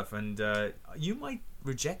yourself, and you might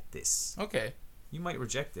reject this. Okay. You might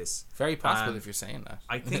reject this. Very possible if you're saying that.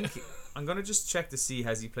 I think I'm gonna just check to see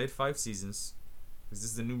has he played 5 seasons. Because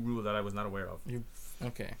this is a new rule that I was not aware of.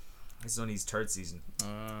 Okay. This is only his 3rd season.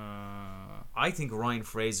 I think Ryan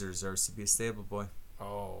Fraser deserves to be a stable boy.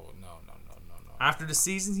 Oh, no. After the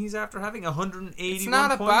season he's after having 181 it's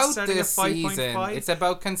not points, about this season. It's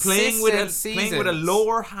about consistent playing with a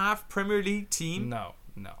lower half Premier League team. No.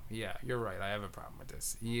 Yeah, you're right. I have a problem with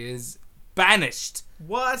this. He is banished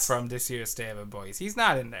from this year's stable boys. He's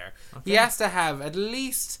not in there. Okay. He has to have at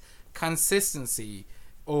least consistency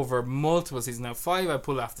over multiple seasons. Now 5 I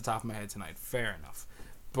pulled off the top of my head tonight. Fair enough.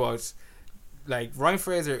 But like Ryan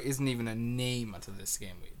Fraser isn't even a name until this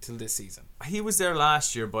season. He was there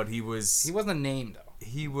last year, but he wasn't a name though.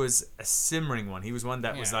 he was a simmering one. He was one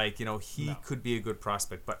that was like, he could be a good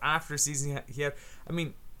prospect. But after the season he had, I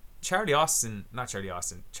mean, Charlie Adams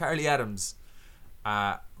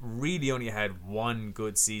really only had one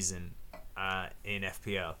good season in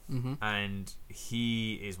FPL, and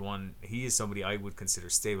he is somebody I would consider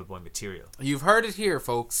stable boy material. You've heard it here,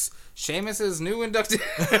 folks. Seamus's new inductee.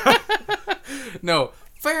 No,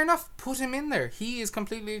 fair enough. Put him in there. He is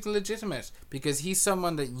completely legitimate because he's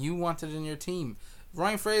someone that you wanted in your team.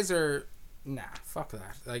 Ryan Fraser, nah, fuck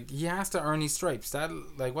that. Like, he has to earn his stripes. That,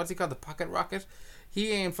 like, what's he called, the pocket rocket?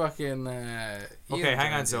 He ain't fucking. Okay,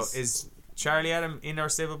 hang on. So is Charlie Adam in our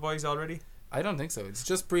stable boys already? I don't think so. It's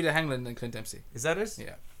just Breida Hengland and Clint Dempsey. Is that it?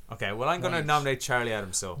 Yeah. Okay, well, I'm going to nominate Charlie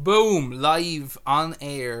Adams, so. Boom! Live on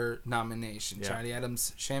air nomination. Yeah. Charlie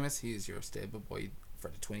Adams. Seamus, he is your stable boy for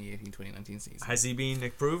the 2018-2019 season. Has he been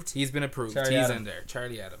approved? He's been approved. Charlie He's Adam. in there.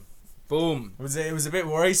 Charlie Adam. Boom. It was a bit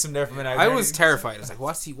worrisome there for a minute. I was terrified. I was like,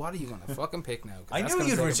 what are you going to fucking pick now? I knew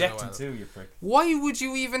you'd reject him too, you prick. Why would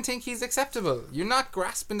you even think he's acceptable? You're not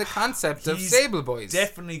grasping the concept of stable boys.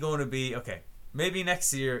 Definitely going to be, okay, maybe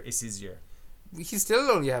next year is his year. He still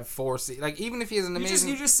only have 4 like, even if he has an amazing...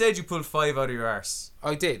 You just said you pulled 5 out of your arse.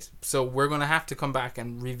 I did. So we're going to have to come back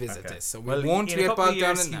and revisit this. So we won't get bogged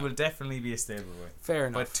down in it. He will definitely be a stable boy. Fair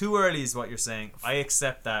enough. But too early is what you're saying. I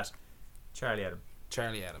accept that. Charlie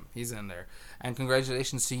Adam. He's in there. And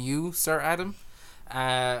congratulations to you, Sir Adam.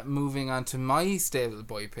 Moving on to my stable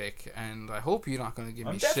boy pick. And I hope you're not going to give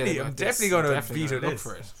me shit about I'm definitely going to veto this. Look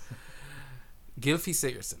for it. Gylfi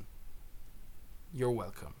Sigurdsson. You're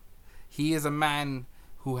welcome. He is a man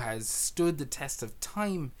who has stood the test of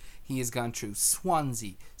time. He has gone through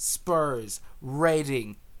Swansea, Spurs,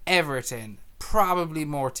 Reading, Everton, probably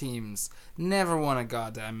more teams. Never won a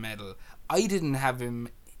goddamn medal. I didn't have him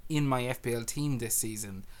in my FPL team this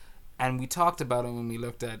season. And we talked about him when we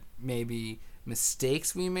looked at maybe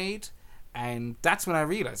mistakes we made. And that's when I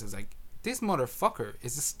realised, I was like, this motherfucker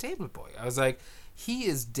is a stable boy. I was like, he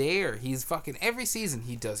is there. He's fucking every season.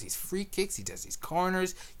 He does his free kicks. He does his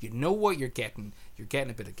corners. You know what you're getting. You're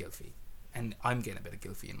getting a bit of Gylfi. And I'm getting a bit of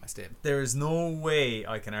Gylfi in my stable. There is no way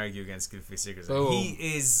I can argue against Gylfi Sigurdsson. Oh. He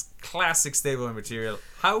is classic stable boy material.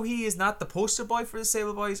 How he is not the poster boy for the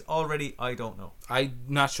stable boys already, I don't know. I'm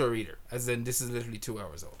not sure either. As in, this is literally 2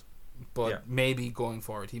 hours old. But maybe going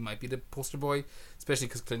forward, he might be the poster boy, especially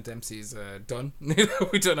because Clint Dempsey is done.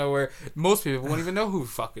 We don't know where. Most people won't even know who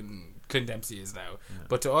fucking Clint Dempsey is now. Yeah.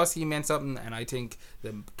 But to us, he meant something, and I think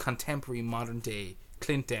the contemporary modern day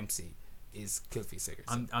Clint Dempsey is Gylfi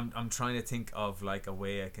Sigurdsson. I'm trying to think of like a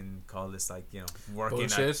way I can call this, like, working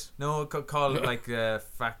bullshit. Call it like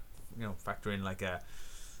factor in like a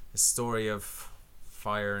story of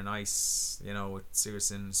fire and ice, with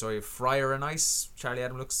Sigurdsson. Sorry, Friar and Ice. Charlie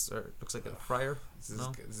Adam looks like a friar. This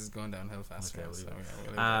is going downhill fast. Okay,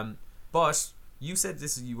 but you said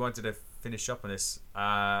you wanted to finish up on this.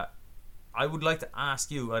 I would like to ask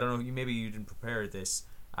you. I don't know. Maybe you didn't prepare this.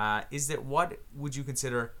 Is that what would you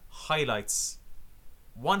consider highlights?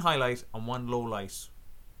 One highlight and one low light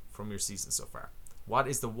from your season so far. What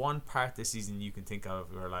is the one part this season you can think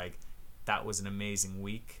of where like that was an amazing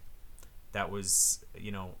week? That was,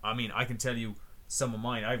 I can tell you some of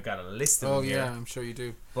mine. I've got a list of them here. Oh yeah, I'm sure you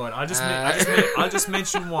do. But I'll just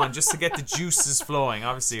mention one just to get the juices flowing.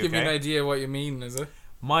 Obviously, give me an idea what you mean. Is it?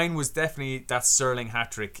 Mine was definitely that Sterling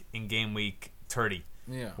hat trick in game week 30.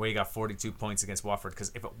 Yeah. Where he got 42 points against Watford.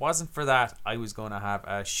 Because if it wasn't for that, I was going to have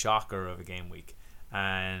a shocker of a game week.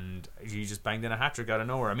 And he just banged in a hat trick out of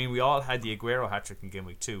nowhere. I mean, we all had the Aguero hat trick in game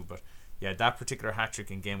week 2, but yeah, that particular hat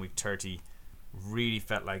trick in game week 30 really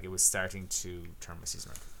felt like it was starting to turn my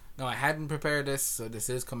season around. No, I hadn't prepared this, so this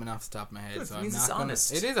is coming off the top of my head. Good, so I'm not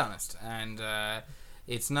honest. It is honest, and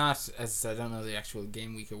it's not, as I don't know the actual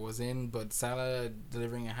game week it was in, but Salah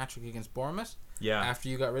delivering a hat trick against Bournemouth. Yeah. After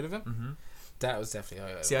you got rid of him. Mm-hmm. That was definitely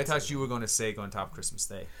highlighted. See, I thought you were going to say going top Christmas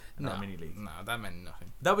Day. No, mini league. No, that meant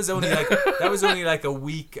nothing. That was only like a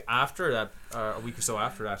week after that, a week or so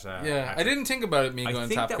after that. Yeah, I didn't think about it going top Christmas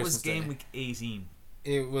Day. I think that was game week 18.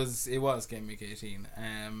 It was game week 18.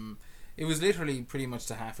 It was literally pretty much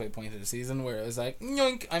the halfway point of the season where it was like,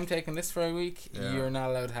 yoink, I'm taking this for a week. Yeah. You're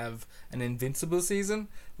not allowed to have an invincible season,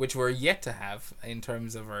 which we're yet to have in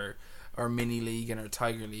terms of our mini league and our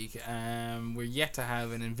Tiger League. We're yet to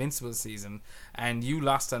have an invincible season, and you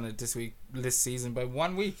lost on it this season by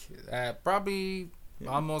 1 week. Probably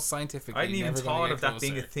almost scientifically. I didn't even thought of that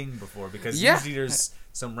being a thing before, because usually there's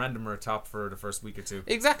some randomer top for the first week or two.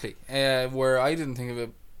 Exactly. Where I didn't think of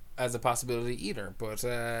it as a possibility either, but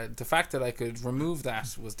the fact that I could remove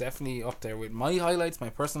that was definitely up there with my highlights, my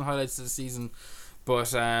personal highlights of the season.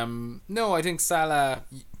 But no, I think Salah,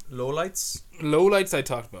 Lowlights? Lowlights, I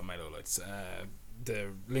talked about my lowlights. The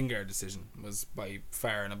Lingard decision was by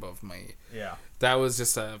far and above my... Yeah. That was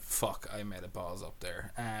just a fuck. I made a balls up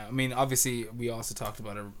there. I mean, obviously, we also talked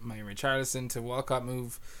about my Richarlison to Walcott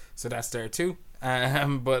move, so that's there too.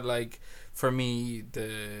 But like for me,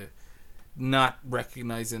 the not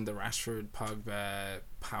recognizing the Rashford Pogba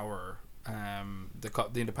power,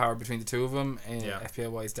 the power between the two of them,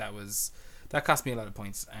 FPL wise, that cost me a lot of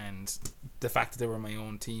points, and the fact that they were my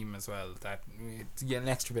own team as well, that to get an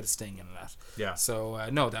extra bit of sting in that. Yeah. So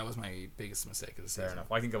no, that was my biggest mistake of the season. Fair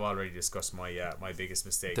enough. I think I've already discussed my biggest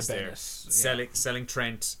mistakes The there. Bennett, Selling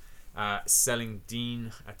Trent, selling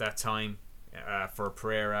Dean at that time for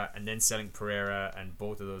Pereira, and then selling Pereira, and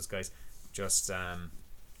both of those guys just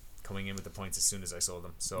coming in with the points as soon as I sold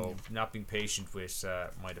them. So not being patient with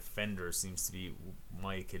my defender seems to be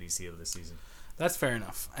my Achilles heel this season. That's fair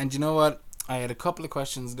enough. And you know what? I had a couple of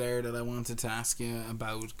questions there that I wanted to ask you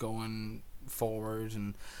about going forward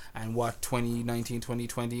and what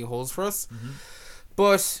 2019-2020 holds for us. Mm-hmm.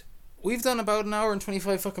 But we've done about an hour and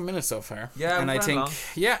 25 fucking minutes so far. Yeah, and I think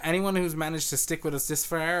long. Anyone who's managed to stick with us this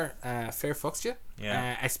far, fair fucks you.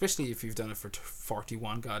 Yeah. Especially if you've done it for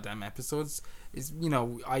 41 goddamn episodes.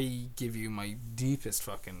 I give you my deepest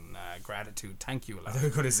fucking gratitude. Thank you a lot. I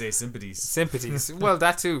was going to say sympathies. Sympathies. Well,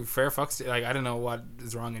 that too. Fair fucks. Like, I don't know what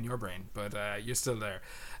is wrong in your brain, but you're still there.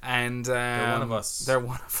 And they're one of us. They're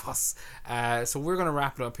one of us. So we're going to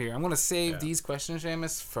wrap it up here. I'm going to save these questions,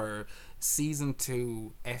 Seamus, for season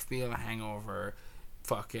 2 FPL Hangover.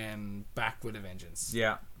 Fucking back with a vengeance.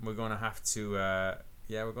 Yeah, we're going to have to.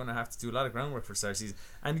 We're going to have to do a lot of groundwork for start season.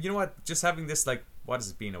 And you know what? Just having this, like, what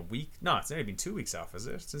has it been, a week? No, it's only been 2 weeks off, is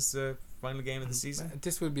it? Since the final game of the season?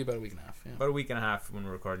 This would be about a week and a half, yeah. About a week and a half when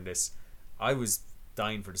we're recording this. I was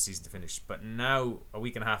dying for the season to finish, but now, a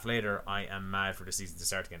week and a half later, I am mad for the season to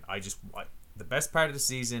start again. The best part of the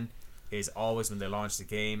season is always when they launch the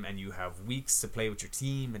game and you have weeks to play with your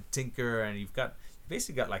team and tinker, and you've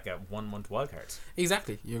basically got like a 1 month wildcard.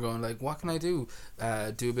 Exactly. You're going like, what can I do?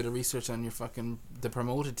 Do a bit of research on your the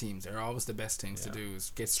promoted teams. They're always the best things to do.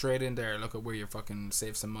 Is get straight in there, look at where you fucking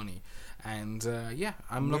save some money, and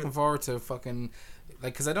I'm looking forward to fucking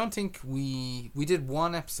because I don't think we did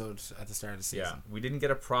one episode at the start of the season. Yeah, we didn't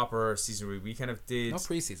get a proper season review. We kind of did no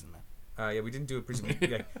preseason, man. We didn't do a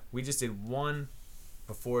preseason. We just did one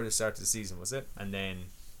before the start of the season, was it? And then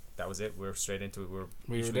that was it. We're straight into it.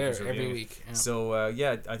 We were there every week. Yeah. So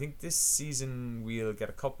I think this season we'll get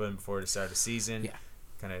a couple in before the start of the season. Yeah.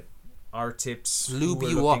 Kind of our tips, lube who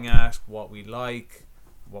we're you looking up. at, what we like,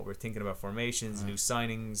 what we're thinking about formations, new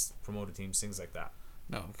signings, promoted teams, things like that.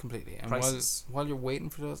 No, completely. And while you're waiting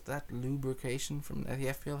for that lubrication from the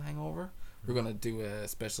FPL Hangover, we're gonna do a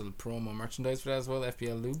special promo merchandise for that as well.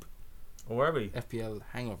 FPL Lube. Or are we? FPL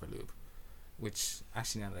Hangover Lube. Which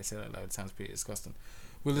actually, now that I say that out loud, it sounds pretty disgusting.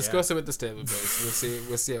 We'll discuss it with the stable boys.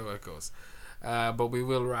 We'll see how it goes. But we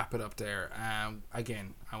will wrap it up there.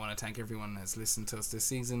 Again, I want to thank everyone that's listened to us this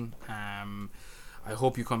season. I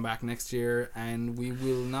hope you come back next year, and we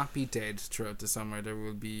will not be dead throughout the summer. There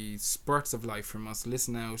will be spurts of life from us.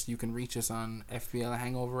 Listen out. You can reach us on FPL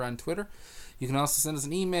Hangover on Twitter. You can also send us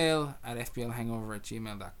an email at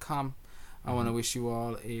fplhangover@gmail.com. I want to wish you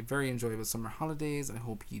all a very enjoyable summer holidays. I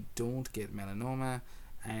hope you don't get melanoma.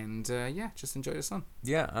 And just enjoy the sun.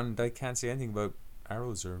 Yeah, and I can't say anything about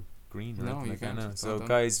arrows or green or anything like that now. So done.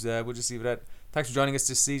 guys, we'll just leave it at thanks for joining us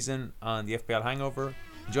this season on the FPL Hangover.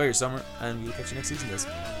 Enjoy your summer, and we'll catch you next season, guys.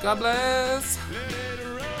 God bless.